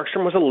leadership.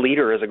 Markstrom was a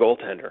leader as a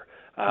goaltender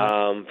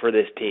for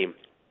this team.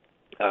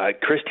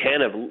 Chris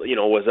Tanev,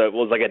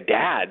 was like a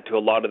dad to a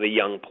lot of the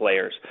young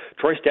players.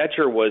 Troy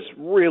Stetcher was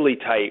really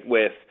tight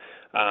with,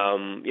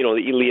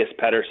 the Elias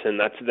Pettersson.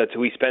 That's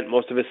who he spent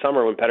most of his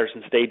summer when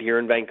Pettersson stayed here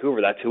in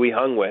Vancouver. That's who he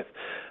hung with.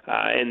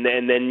 And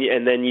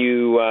then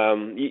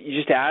you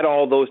just add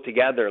all those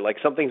together. Like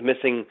something's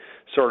missing,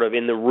 sort of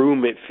in the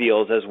room. It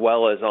feels as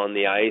well as on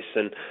the ice.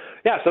 And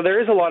so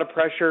there is a lot of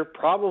pressure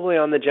probably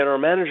on the general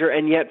manager.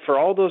 And yet, for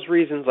all those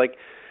reasons, like,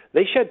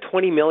 they shed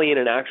 $20 million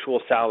in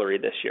actual salary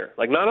this year.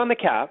 Like, not on the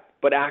cap,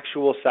 but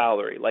actual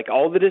salary. Like,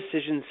 all the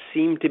decisions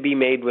seem to be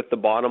made with the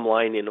bottom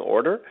line in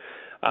order,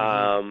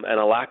 and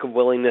a lack of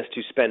willingness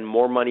to spend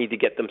more money to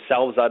get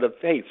themselves out of,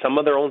 some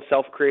of their own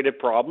self-created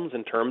problems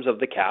in terms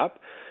of the cap.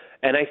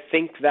 And I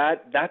think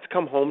that's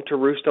come home to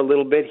roost a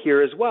little bit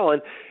here as well.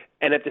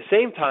 And at the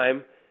same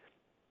time,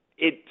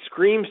 it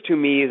screams to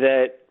me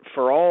that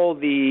for all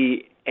the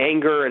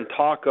anger and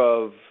talk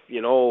of,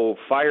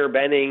 fire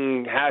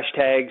Benning,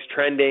 hashtags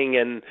trending,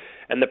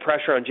 and the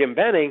pressure on Jim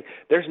Benning,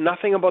 there's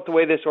nothing about the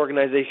way this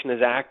organization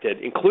has acted,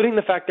 including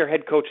the fact their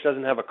head coach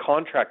doesn't have a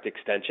contract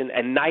extension,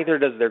 and neither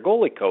does their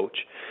goalie coach.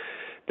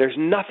 There's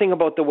nothing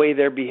about the way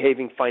they're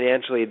behaving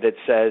financially that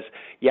says,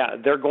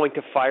 they're going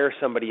to fire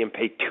somebody and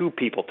pay 2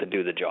 people to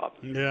do the job.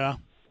 Yeah.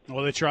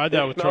 Well, they tried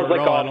that with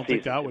Tortorella. I don't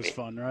think that was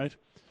fun, right?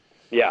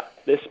 Yeah.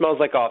 This smells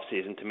like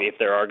off-season to me if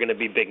there are going to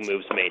be big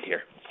moves made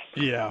here.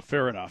 Yeah,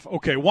 fair enough.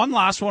 Okay, one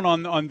last one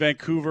on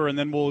Vancouver, and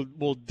then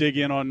we'll dig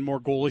in on more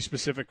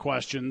goalie-specific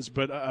questions.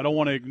 But I don't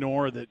want to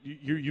ignore that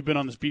you've been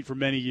on this beat for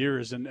many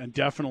years, and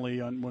definitely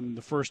when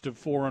the first of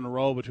 4 in a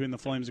row between the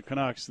Flames and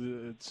Canucks,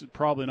 it's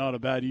probably not a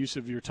bad use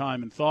of your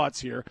time and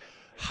thoughts here.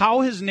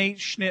 How has Nate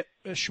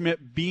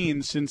Schmidt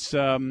been since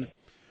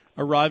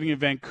arriving in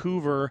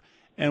Vancouver,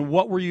 and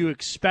what were you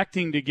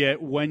expecting to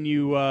get when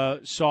you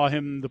saw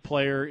him, the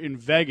player, in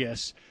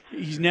Vegas?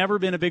 He's never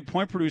been a big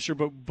point producer,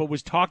 but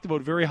was talked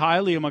about very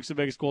highly amongst the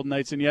Vegas Golden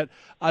Knights, and yet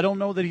I don't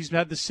know that he's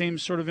had the same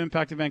sort of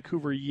impact in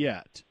Vancouver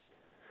yet.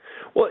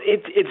 Well,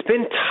 it's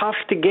been tough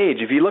to gauge.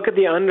 If you look at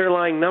the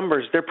underlying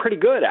numbers, they're pretty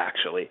good,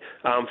 actually.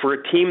 For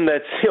a team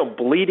that's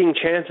bleeding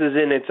chances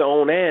in its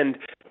own end,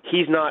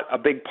 he's not a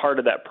big part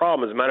of that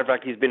problem. As a matter of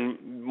fact, he's been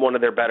one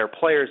of their better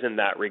players in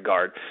that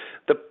regard.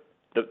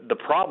 The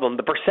problem,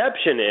 the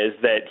perception is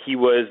that he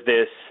was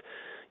this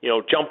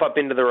jump up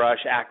into the rush,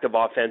 active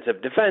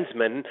offensive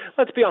defenseman.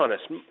 Let's be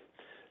honest,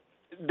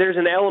 there's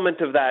an element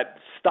of that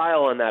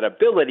style and that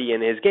ability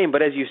in his game,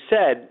 but as you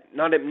said,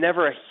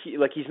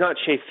 he's not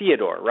Shea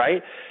Theodore,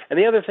 right? And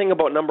the other thing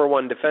about number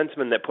one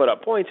defensemen that put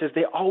up points is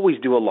they always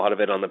do a lot of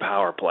it on the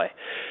power play.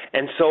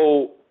 And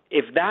so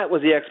if that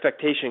was the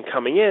expectation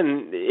coming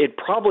in, it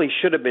probably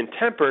should have been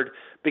tempered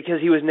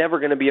because he was never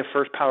going to be a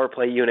first power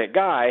play unit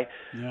guy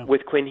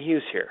with Quinn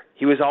Hughes here.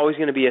 He was always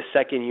going to be a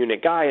second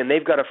unit guy, and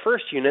they've got a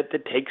first unit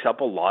that takes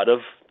up a lot of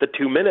the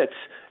 2 minutes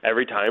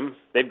every time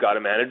they've got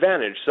a man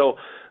advantage. So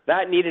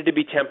that needed to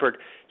be tempered.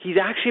 He's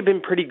actually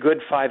been pretty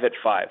good 5 on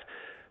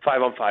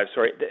 5.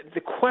 The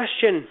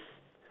question,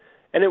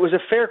 and it was a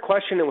fair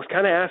question that was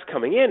kind of asked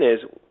coming in, is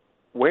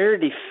where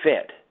did he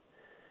fit?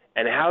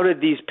 And how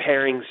did these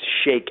pairings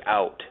shake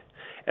out?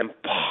 And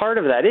part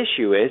of that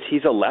issue is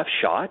he's a left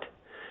shot,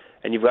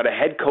 and you've got a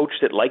head coach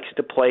that likes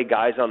to play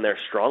guys on their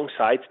strong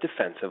sides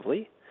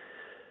defensively,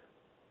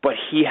 but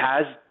he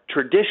has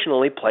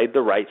traditionally played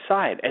the right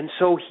side. And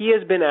so he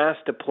has been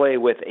asked to play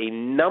with a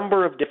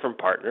number of different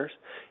partners.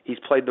 He's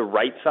played the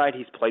right side,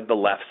 he's played the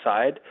left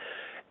side.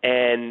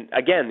 And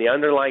again, the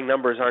underlying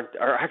numbers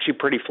are actually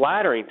pretty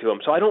flattering to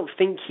him. So I don't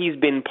think he's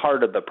been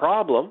part of the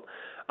problem.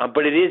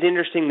 But it is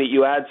interesting that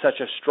you add such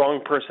a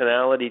strong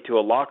personality to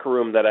a locker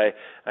room that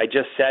I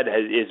just said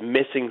is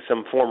missing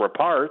some former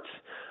parts.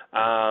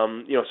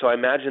 So I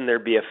imagine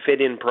there'd be a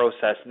fit-in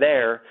process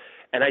there.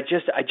 And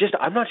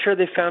I'm not sure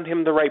they found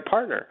him the right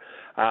partner.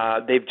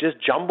 They've just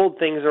jumbled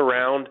things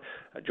around.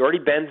 Jordy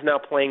Benn's now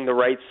playing the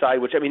right side,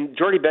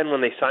 Jordy Benn, when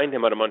they signed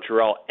him out of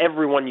Montreal,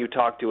 everyone you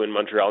talk to in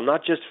Montreal,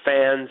 not just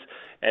fans,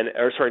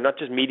 not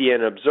just media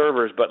and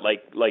observers, but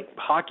like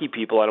hockey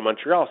people out of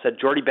Montreal said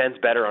Jordy Benn's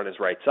better on his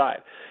right side.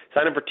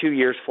 Signed him for 2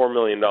 years, $4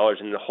 million.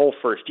 In the whole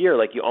first year,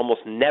 you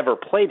almost never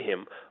played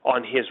him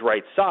on his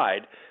right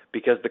side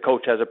because the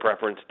coach has a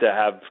preference to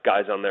have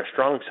guys on their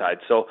strong side.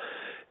 So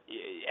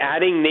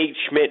adding Nate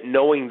Schmidt,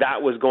 knowing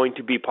that was going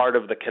to be part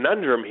of the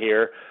conundrum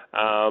here,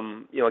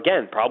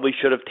 again, probably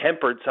should have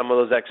tempered some of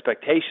those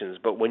expectations.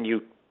 But when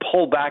you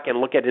pull back and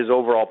look at his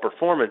overall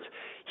performance,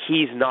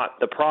 he's not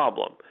the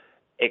problem,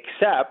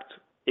 except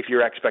if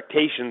your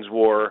expectations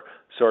were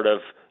sort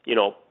of,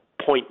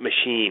 point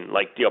machine,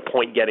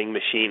 point-getting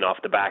machine off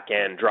the back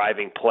end,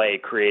 driving play,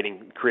 creating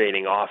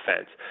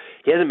offense.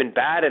 He hasn't been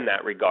bad in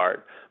that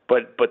regard.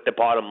 But the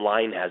bottom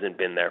line hasn't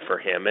been there for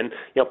him. And,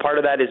 part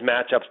of that is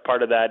matchups.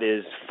 Part of that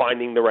is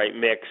finding the right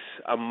mix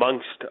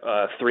amongst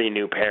 3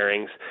 new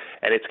pairings.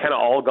 And it's kind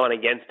of all gone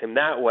against him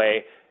that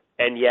way.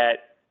 And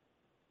yet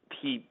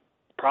he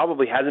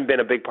probably hasn't been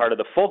a big part of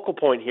the focal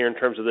point here in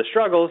terms of the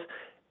struggles.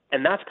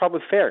 And that's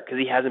probably fair because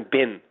he hasn't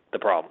been the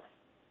problem.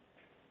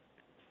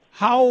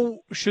 How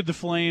should the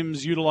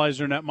Flames utilize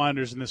their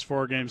netminders in this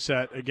 4-game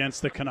set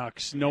against the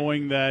Canucks,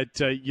 knowing that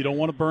you don't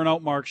want to burn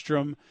out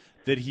Markstrom,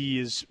 that he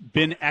has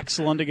been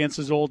excellent against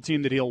his old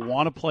team, that he'll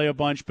want to play a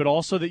bunch, but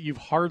also that you've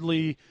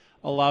hardly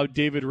allowed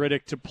David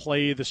Riddick to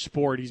play the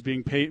sport he's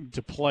being paid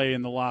to play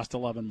in the last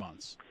 11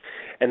 months?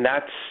 And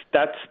that's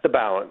the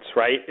balance,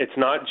 right? It's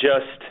not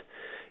just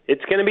 –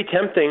 it's going to be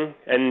tempting,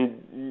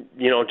 and,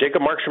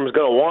 Jacob Markstrom is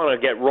going to want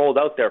to get rolled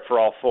out there for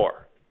all 4.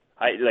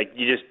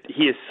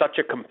 He is such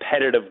a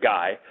competitive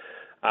guy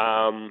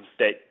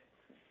that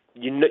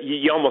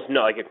you almost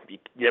know, you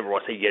never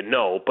want to say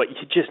but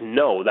you just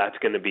know that's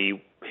going to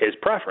be his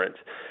preference.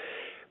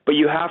 But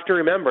you have to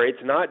remember,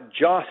 it's not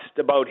just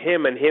about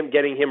him and him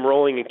getting him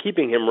rolling and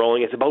keeping him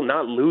rolling. It's about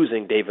not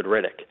losing David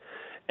Riddick.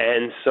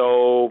 And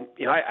so,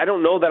 I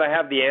don't know that I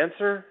have the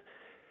answer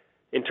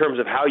in terms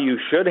of how you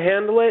should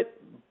handle it,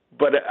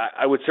 but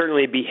I would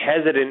certainly be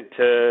hesitant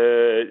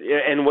to.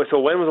 So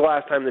when was the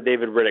last time that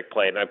David Riddick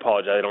played? And I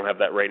apologize, I don't have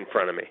that right in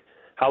front of me.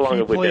 How long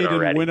have we been already? He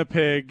played in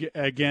Winnipeg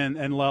again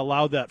and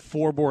allowed that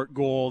Forbort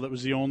goal. That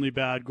was the only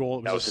bad goal.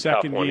 It was the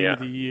second game of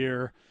the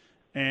year,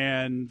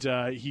 and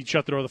he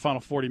shut the door the final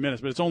 40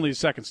 minutes. But it's only his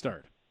second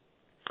start.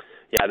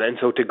 Yeah, then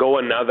so to go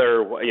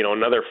another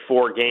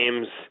 4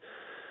 games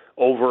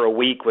over a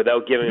week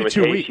without giving him a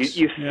 2 taste. weeks.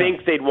 You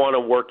think they'd want to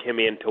work him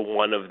into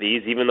one of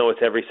these, even though it's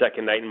every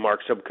second night and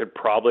Markstrom could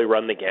probably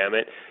run the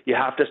gamut. You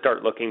have to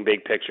start looking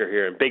big picture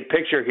here. And big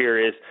picture here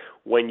is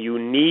when you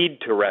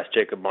need to rest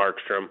Jacob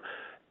Markstrom,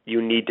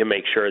 you need to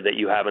make sure that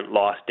you haven't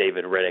lost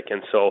David Riddick.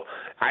 And so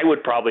I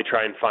would probably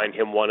try and find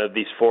him one of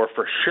these four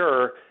for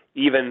sure,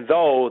 even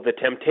though the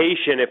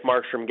temptation, if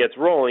Markstrom gets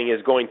rolling,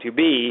 is going to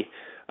be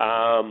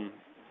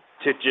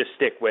to just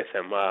stick with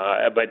him.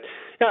 But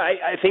yeah,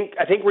 I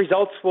think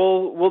results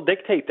will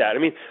dictate that. I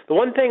mean, the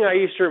one thing I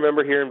used to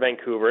remember here in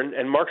Vancouver, and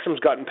Markstrom's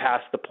gotten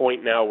past the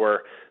point now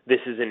where this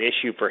is an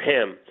issue for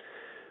him,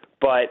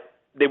 but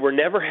they were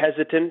never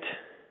hesitant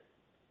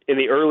in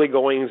the early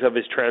goings of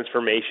his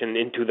transformation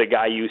into the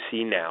guy you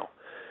see now.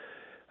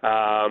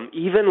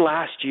 Even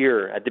last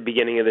year at the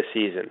beginning of the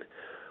season,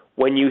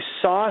 when you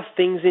saw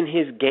things in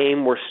his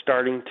game were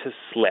starting to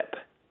slip,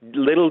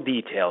 little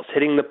details,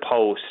 hitting the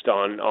post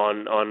on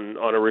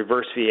a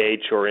reverse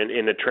VH or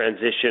in a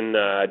transition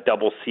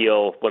double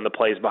seal when the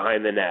play's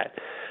behind the net,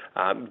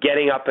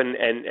 getting up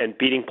and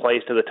beating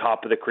plays to the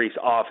top of the crease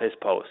off his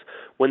post.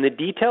 When the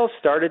details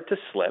started to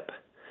slip,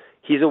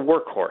 he's a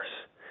workhorse.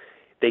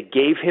 They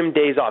gave him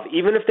days off,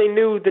 even if they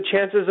knew the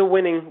chances of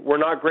winning were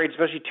not great,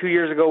 especially 2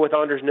 years ago with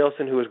Anders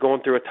Nilsson, who was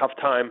going through a tough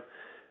time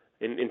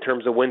in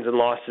terms of wins and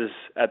losses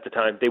at the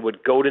time. They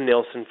would go to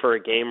Nilsson for a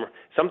game,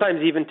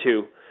 sometimes even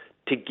two,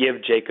 to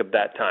give Jacob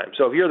that time.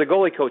 So if you're the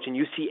goalie coach and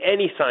you see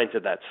any signs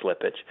of that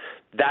slippage,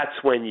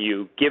 that's when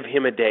you give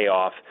him a day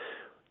off,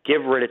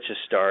 give Rittich a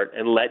start,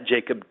 and let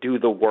Jacob do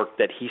the work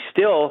that he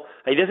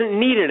doesn't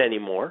need it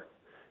anymore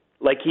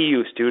like he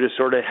used to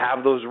sort of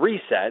have those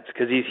resets,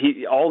 because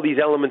all these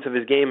elements of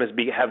his game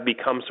have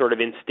become sort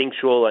of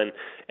instinctual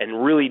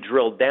and really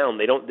drilled down.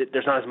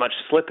 There's not as much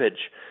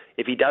slippage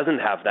if he doesn't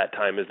have that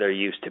time as there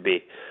used to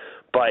be.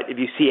 But if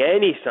you see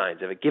any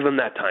signs of it, give him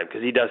that time,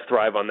 because he does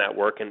thrive on that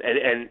work. And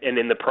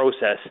in the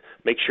process,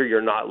 make sure you're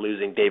not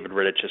losing David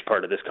Rittich as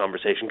part of this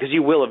conversation, because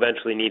you will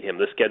eventually need him.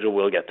 The schedule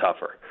will get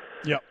tougher.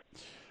 Yep.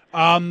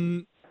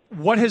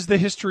 What has the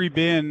history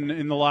been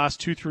in the last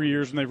 2-3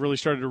 years when they've really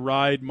started to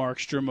ride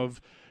Markstrom of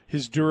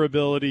his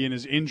durability and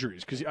his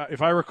injuries? Because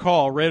if I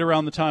recall, right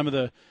around the time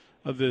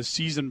of the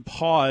season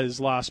pause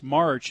last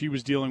March, he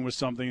was dealing with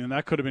something, and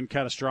that could have been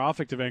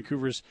catastrophic to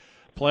Vancouver's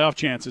playoff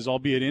chances,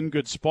 albeit in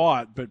good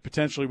spot, but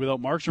potentially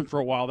without Markstrom for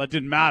a while. That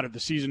didn't matter.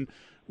 The season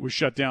was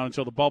shut down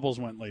until the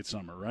bubbles went late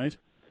summer, right?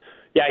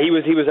 Yeah, he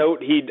was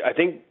out. I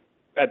think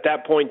at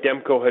that point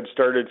Demko had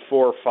started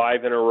 4 or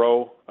 5 in a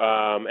row,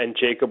 and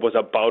Jacob was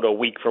about a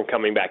week from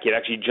coming back. He'd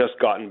actually just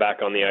gotten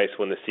back on the ice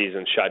when the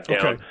season shut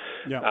down. Okay.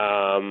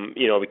 Yeah.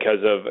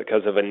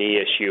 Because of a knee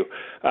issue.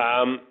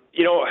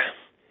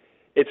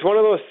 It's one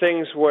of those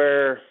things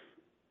where,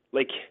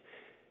 like,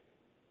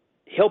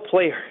 he'll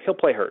play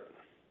hurt.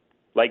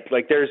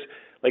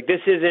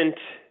 This isn't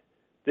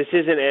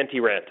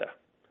Antti-Ranta.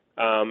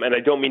 And I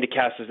don't mean to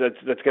cast this.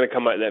 That's going to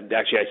come out.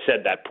 Actually, I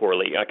said that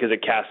poorly because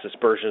it casts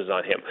aspersions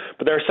on him.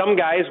 But there are some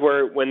guys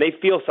where when they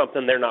feel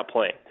something, they're not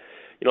playing.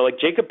 Like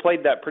Jacob played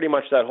pretty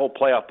much that whole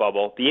playoff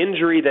bubble. The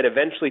injury that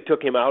eventually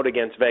took him out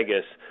against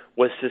Vegas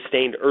was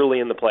sustained early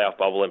in the playoff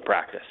bubble in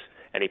practice,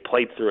 and he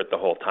played through it the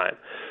whole time.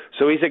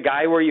 So he's a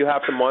guy where you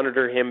have to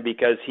monitor him,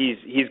 because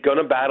he's going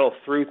to battle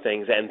through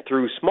things and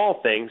through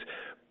small things,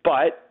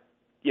 but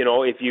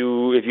if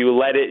you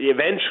let it,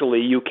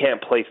 eventually you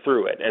can't play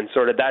through it. And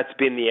sort of that's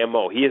been the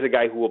MO. He is a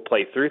guy who will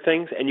play through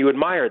things, and you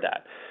admire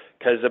that,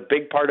 because a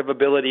big part of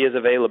ability is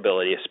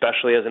availability,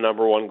 especially as a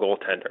number one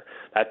goaltender.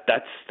 That's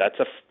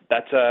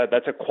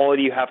a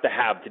quality you have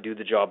to do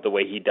the job the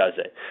way he does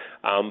it.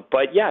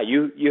 But yeah,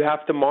 you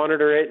have to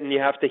monitor it, and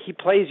he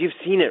plays, you've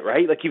seen it,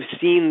 right? Like, you've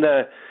seen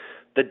the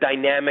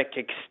dynamic,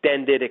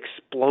 extended,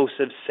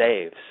 explosive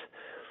saves.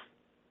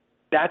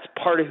 That's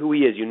part of who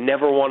he is. You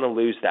never want to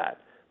lose that.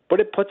 But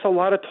it puts a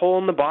lot of toll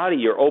on the body.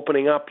 You're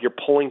opening up, you're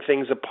pulling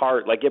things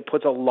apart. Like, it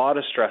puts a lot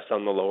of stress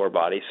on the lower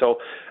body. So,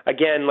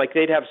 again, like,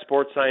 they'd have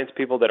sports science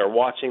people that are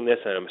watching this,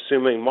 and I'm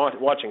assuming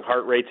watching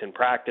heart rates in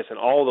practice and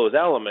all those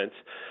elements.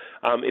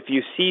 If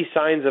you see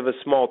signs of a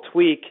small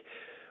tweak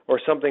or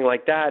something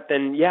like that,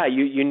 then, yeah,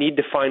 you need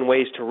to find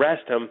ways to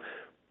rest him.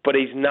 But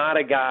he's not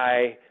a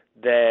guy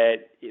that,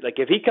 like,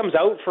 if he comes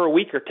out for a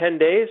week or 10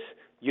 days,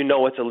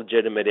 it's a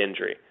legitimate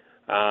injury.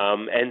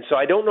 And so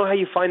I don't know how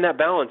you find that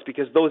balance,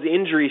 because those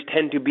injuries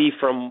tend to be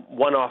from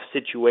one-off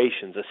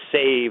situations, a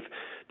save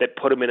that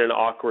put him in an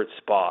awkward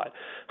spot,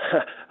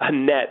 a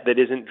net that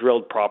isn't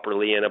drilled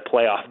properly in a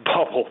playoff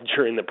bubble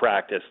during the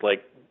practice,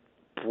 like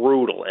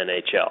brutal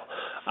NHL.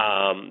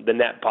 The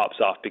net pops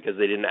off because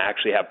they didn't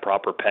actually have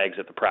proper pegs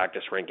at the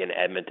practice rink in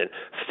Edmonton,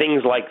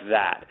 things like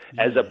that,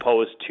 as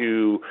opposed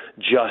to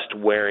just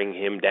wearing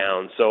him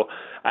down. So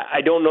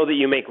I don't know that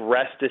you make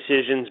rest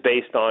decisions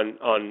based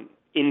on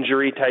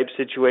injury type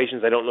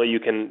situations. I don't know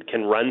you can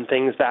run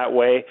things that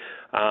way,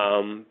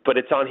 but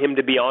it's on him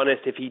to be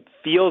honest. If he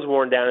feels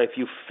worn down, if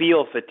you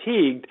feel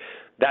fatigued,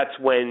 that's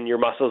when your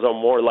muscles are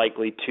more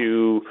likely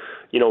to,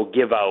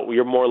 give out.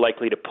 You're more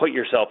likely to put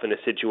yourself in a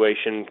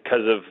situation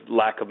because of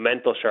lack of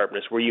mental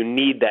sharpness where you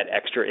need that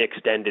extra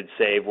extended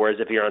save, whereas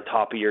if you're on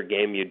top of your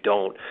game, you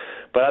don't.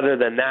 But other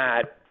than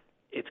that,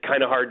 it's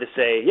kind of hard to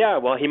say,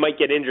 he might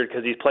get injured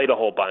because he's played a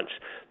whole bunch.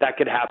 That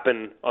could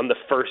happen on the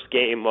first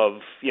game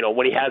of,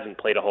 when he hasn't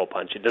played a whole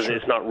bunch.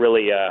 It's not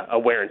really a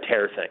wear and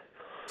tear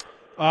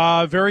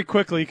thing. Very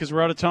quickly, because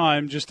we're out of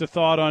time, just a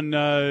thought on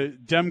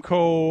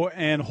Demko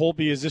and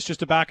Holtby. Is this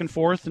just a back and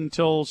forth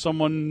until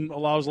someone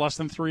allows less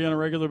than 3 on a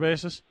regular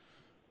basis?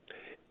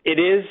 It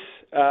is.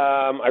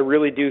 I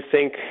really do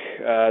think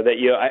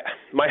that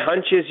my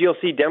hunch is you'll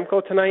see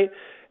Demko tonight,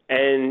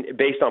 and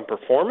based on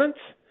performance.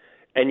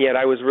 And yet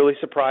I was really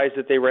surprised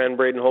that they ran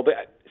Braden Holtby.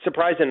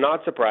 Surprised and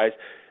not surprised.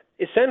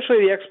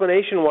 Essentially, the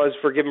explanation was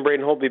for giving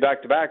Braden Holtby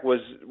back-to-back was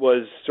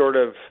sort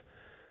of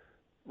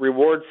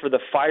reward for the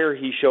fire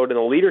he showed and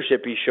the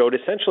leadership he showed,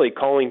 essentially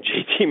calling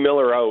JT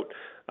Miller out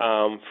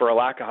for a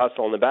lack of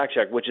hustle on the back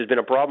check, which has been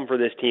a problem for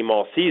this team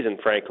all season,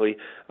 frankly,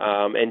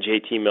 and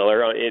JT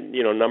Miller,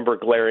 number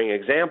of glaring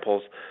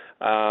examples.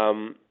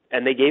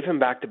 And they gave him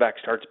back-to-back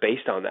starts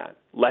based on that,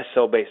 less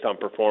so based on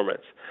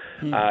performance.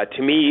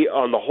 To me,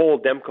 on the whole,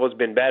 Demko's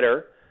been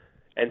better,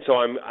 and so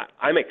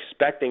I'm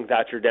expecting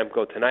Thatcher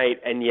Demko tonight,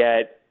 and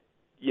yet,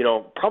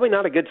 probably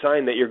not a good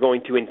sign that you're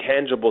going to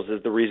intangibles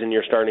is the reason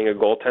you're starting a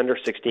goaltender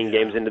 16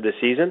 games into the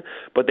season,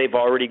 but they've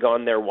already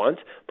gone there once.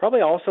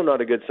 Probably also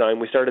not a good sign.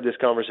 We started this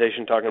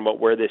conversation talking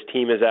about where this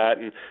team is at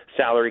and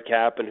salary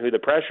cap and who the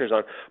pressure's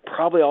on.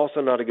 Probably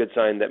also not a good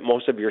sign that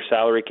most of your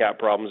salary cap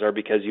problems are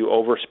because you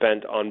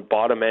overspent on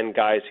bottom-end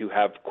guys who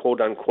have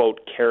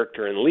quote-unquote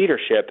character and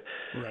leadership.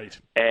 Right.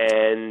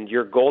 And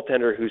your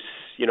goaltender who's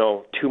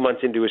 2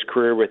 months into his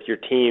career with your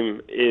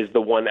team is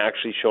the one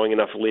actually showing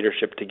enough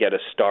leadership to get a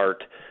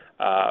start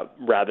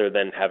rather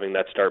than having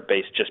that start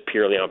based just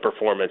purely on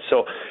performance.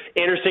 So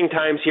interesting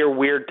times here,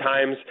 weird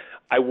times.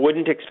 I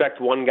wouldn't expect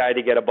one guy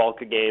to get a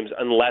bulk of games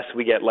unless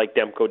we get, like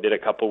Demko did a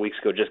couple of weeks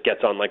ago, just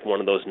gets on like one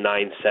of those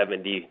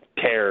 970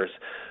 tears,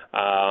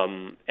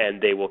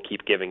 and they will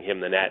keep giving him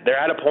the net. They're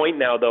at a point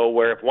now, though,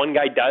 where if one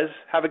guy does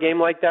have a game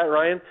like that,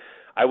 Ryan,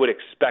 I would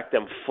expect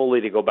them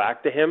fully to go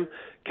back to him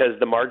because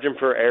the margin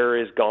for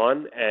error is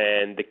gone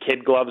and the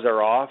kid gloves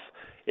are off.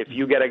 If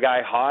you get a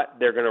guy hot,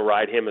 they're going to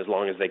ride him as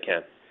long as they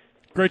can.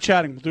 Great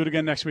chatting. We'll do it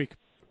again next week.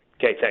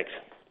 Okay, thanks.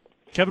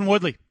 Kevin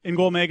Woodley,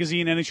 InGoal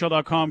Magazine,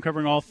 NHL.com,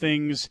 covering all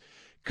things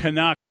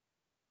Canucks.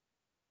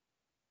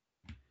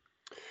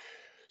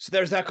 So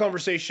there's that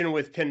conversation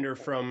with Pinder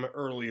from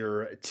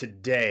earlier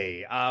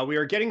today. We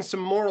are getting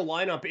some more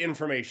lineup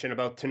information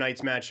about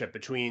tonight's matchup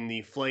between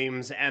the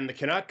Flames and the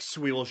Canucks.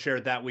 We will share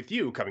that with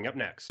you coming up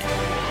next.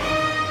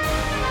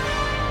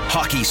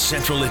 Hockey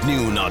Central at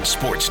noon on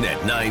Sportsnet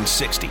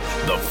 960,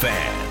 The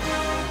Fan.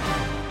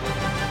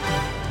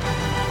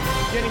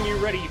 Getting you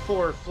ready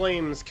for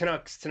Flames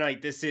Canucks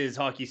tonight. This is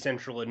Hockey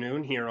Central at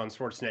noon here on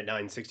Sportsnet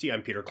 960.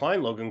 I'm Peter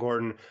Klein. Logan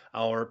Gordon,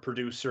 our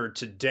producer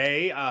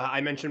today. I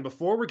mentioned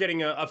before we're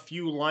getting a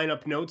few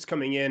lineup notes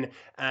coming in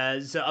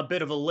as a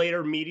bit of a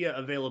later media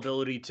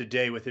availability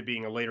today, with it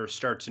being a later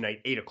start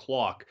tonight, 8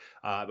 o'clock.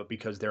 But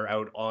because they're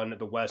out on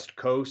the West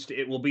Coast,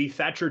 it will be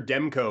Thatcher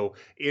Demko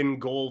in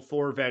goal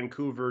for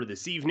Vancouver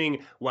this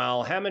evening,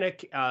 while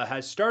Hamonic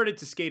has started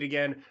to skate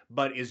again,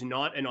 but is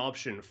not an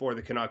option for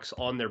the Canucks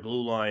on their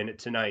blue line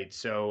tonight.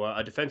 So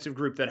a defensive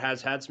group that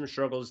has had some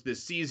struggles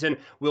this season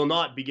will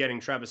not be getting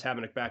Travis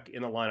Hamonic back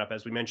in the lineup.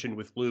 As we mentioned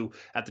with Lou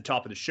at the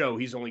top of the show,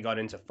 he's only got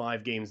into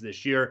 5 games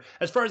this year.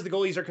 As far as the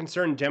goalies are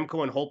concerned,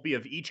 Demko and Holtby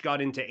have each got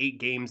into 8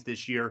 games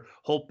this year.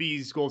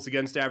 Holtby's goals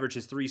against average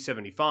is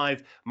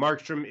 .375.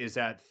 Markstrom is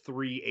at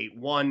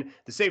 .381.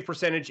 The save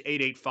percentage,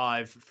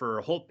 .885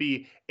 for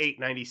Holtby,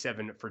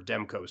 .897 for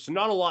Demko. So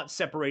not a lot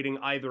separating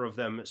either of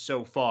them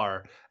so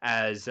far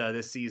as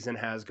this season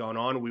has gone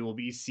on. We will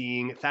be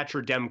seeing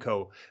Thatcher Demko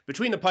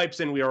between the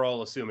pipes, and we are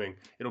all assuming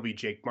it'll be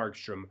Jake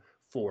Markstrom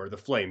for the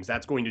Flames.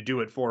 That's going to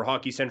do it for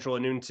Hockey Central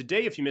at noon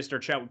today. If you missed our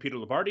chat with Peter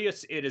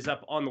Loubardias, it is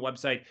up on the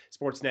website,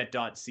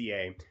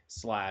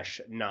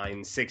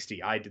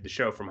 sportsnet.ca/960. I did the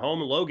show from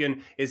home.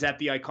 Logan is at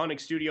the Iconic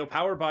Studio,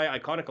 powered by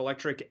Iconic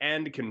Electric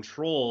and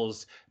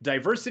Controls.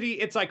 Diversity,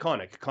 it's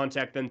iconic.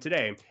 Contact them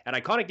today at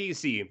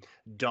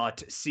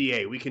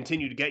iconicdc.ca. We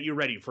continue to get you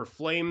ready for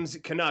Flames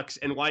Canucks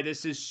and why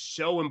this is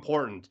so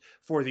important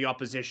for the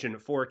opposition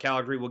for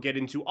Calgary. We'll get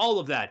into all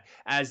of that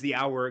as the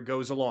hour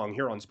goes along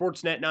here on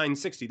Sportsnet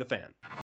 960, The Fan.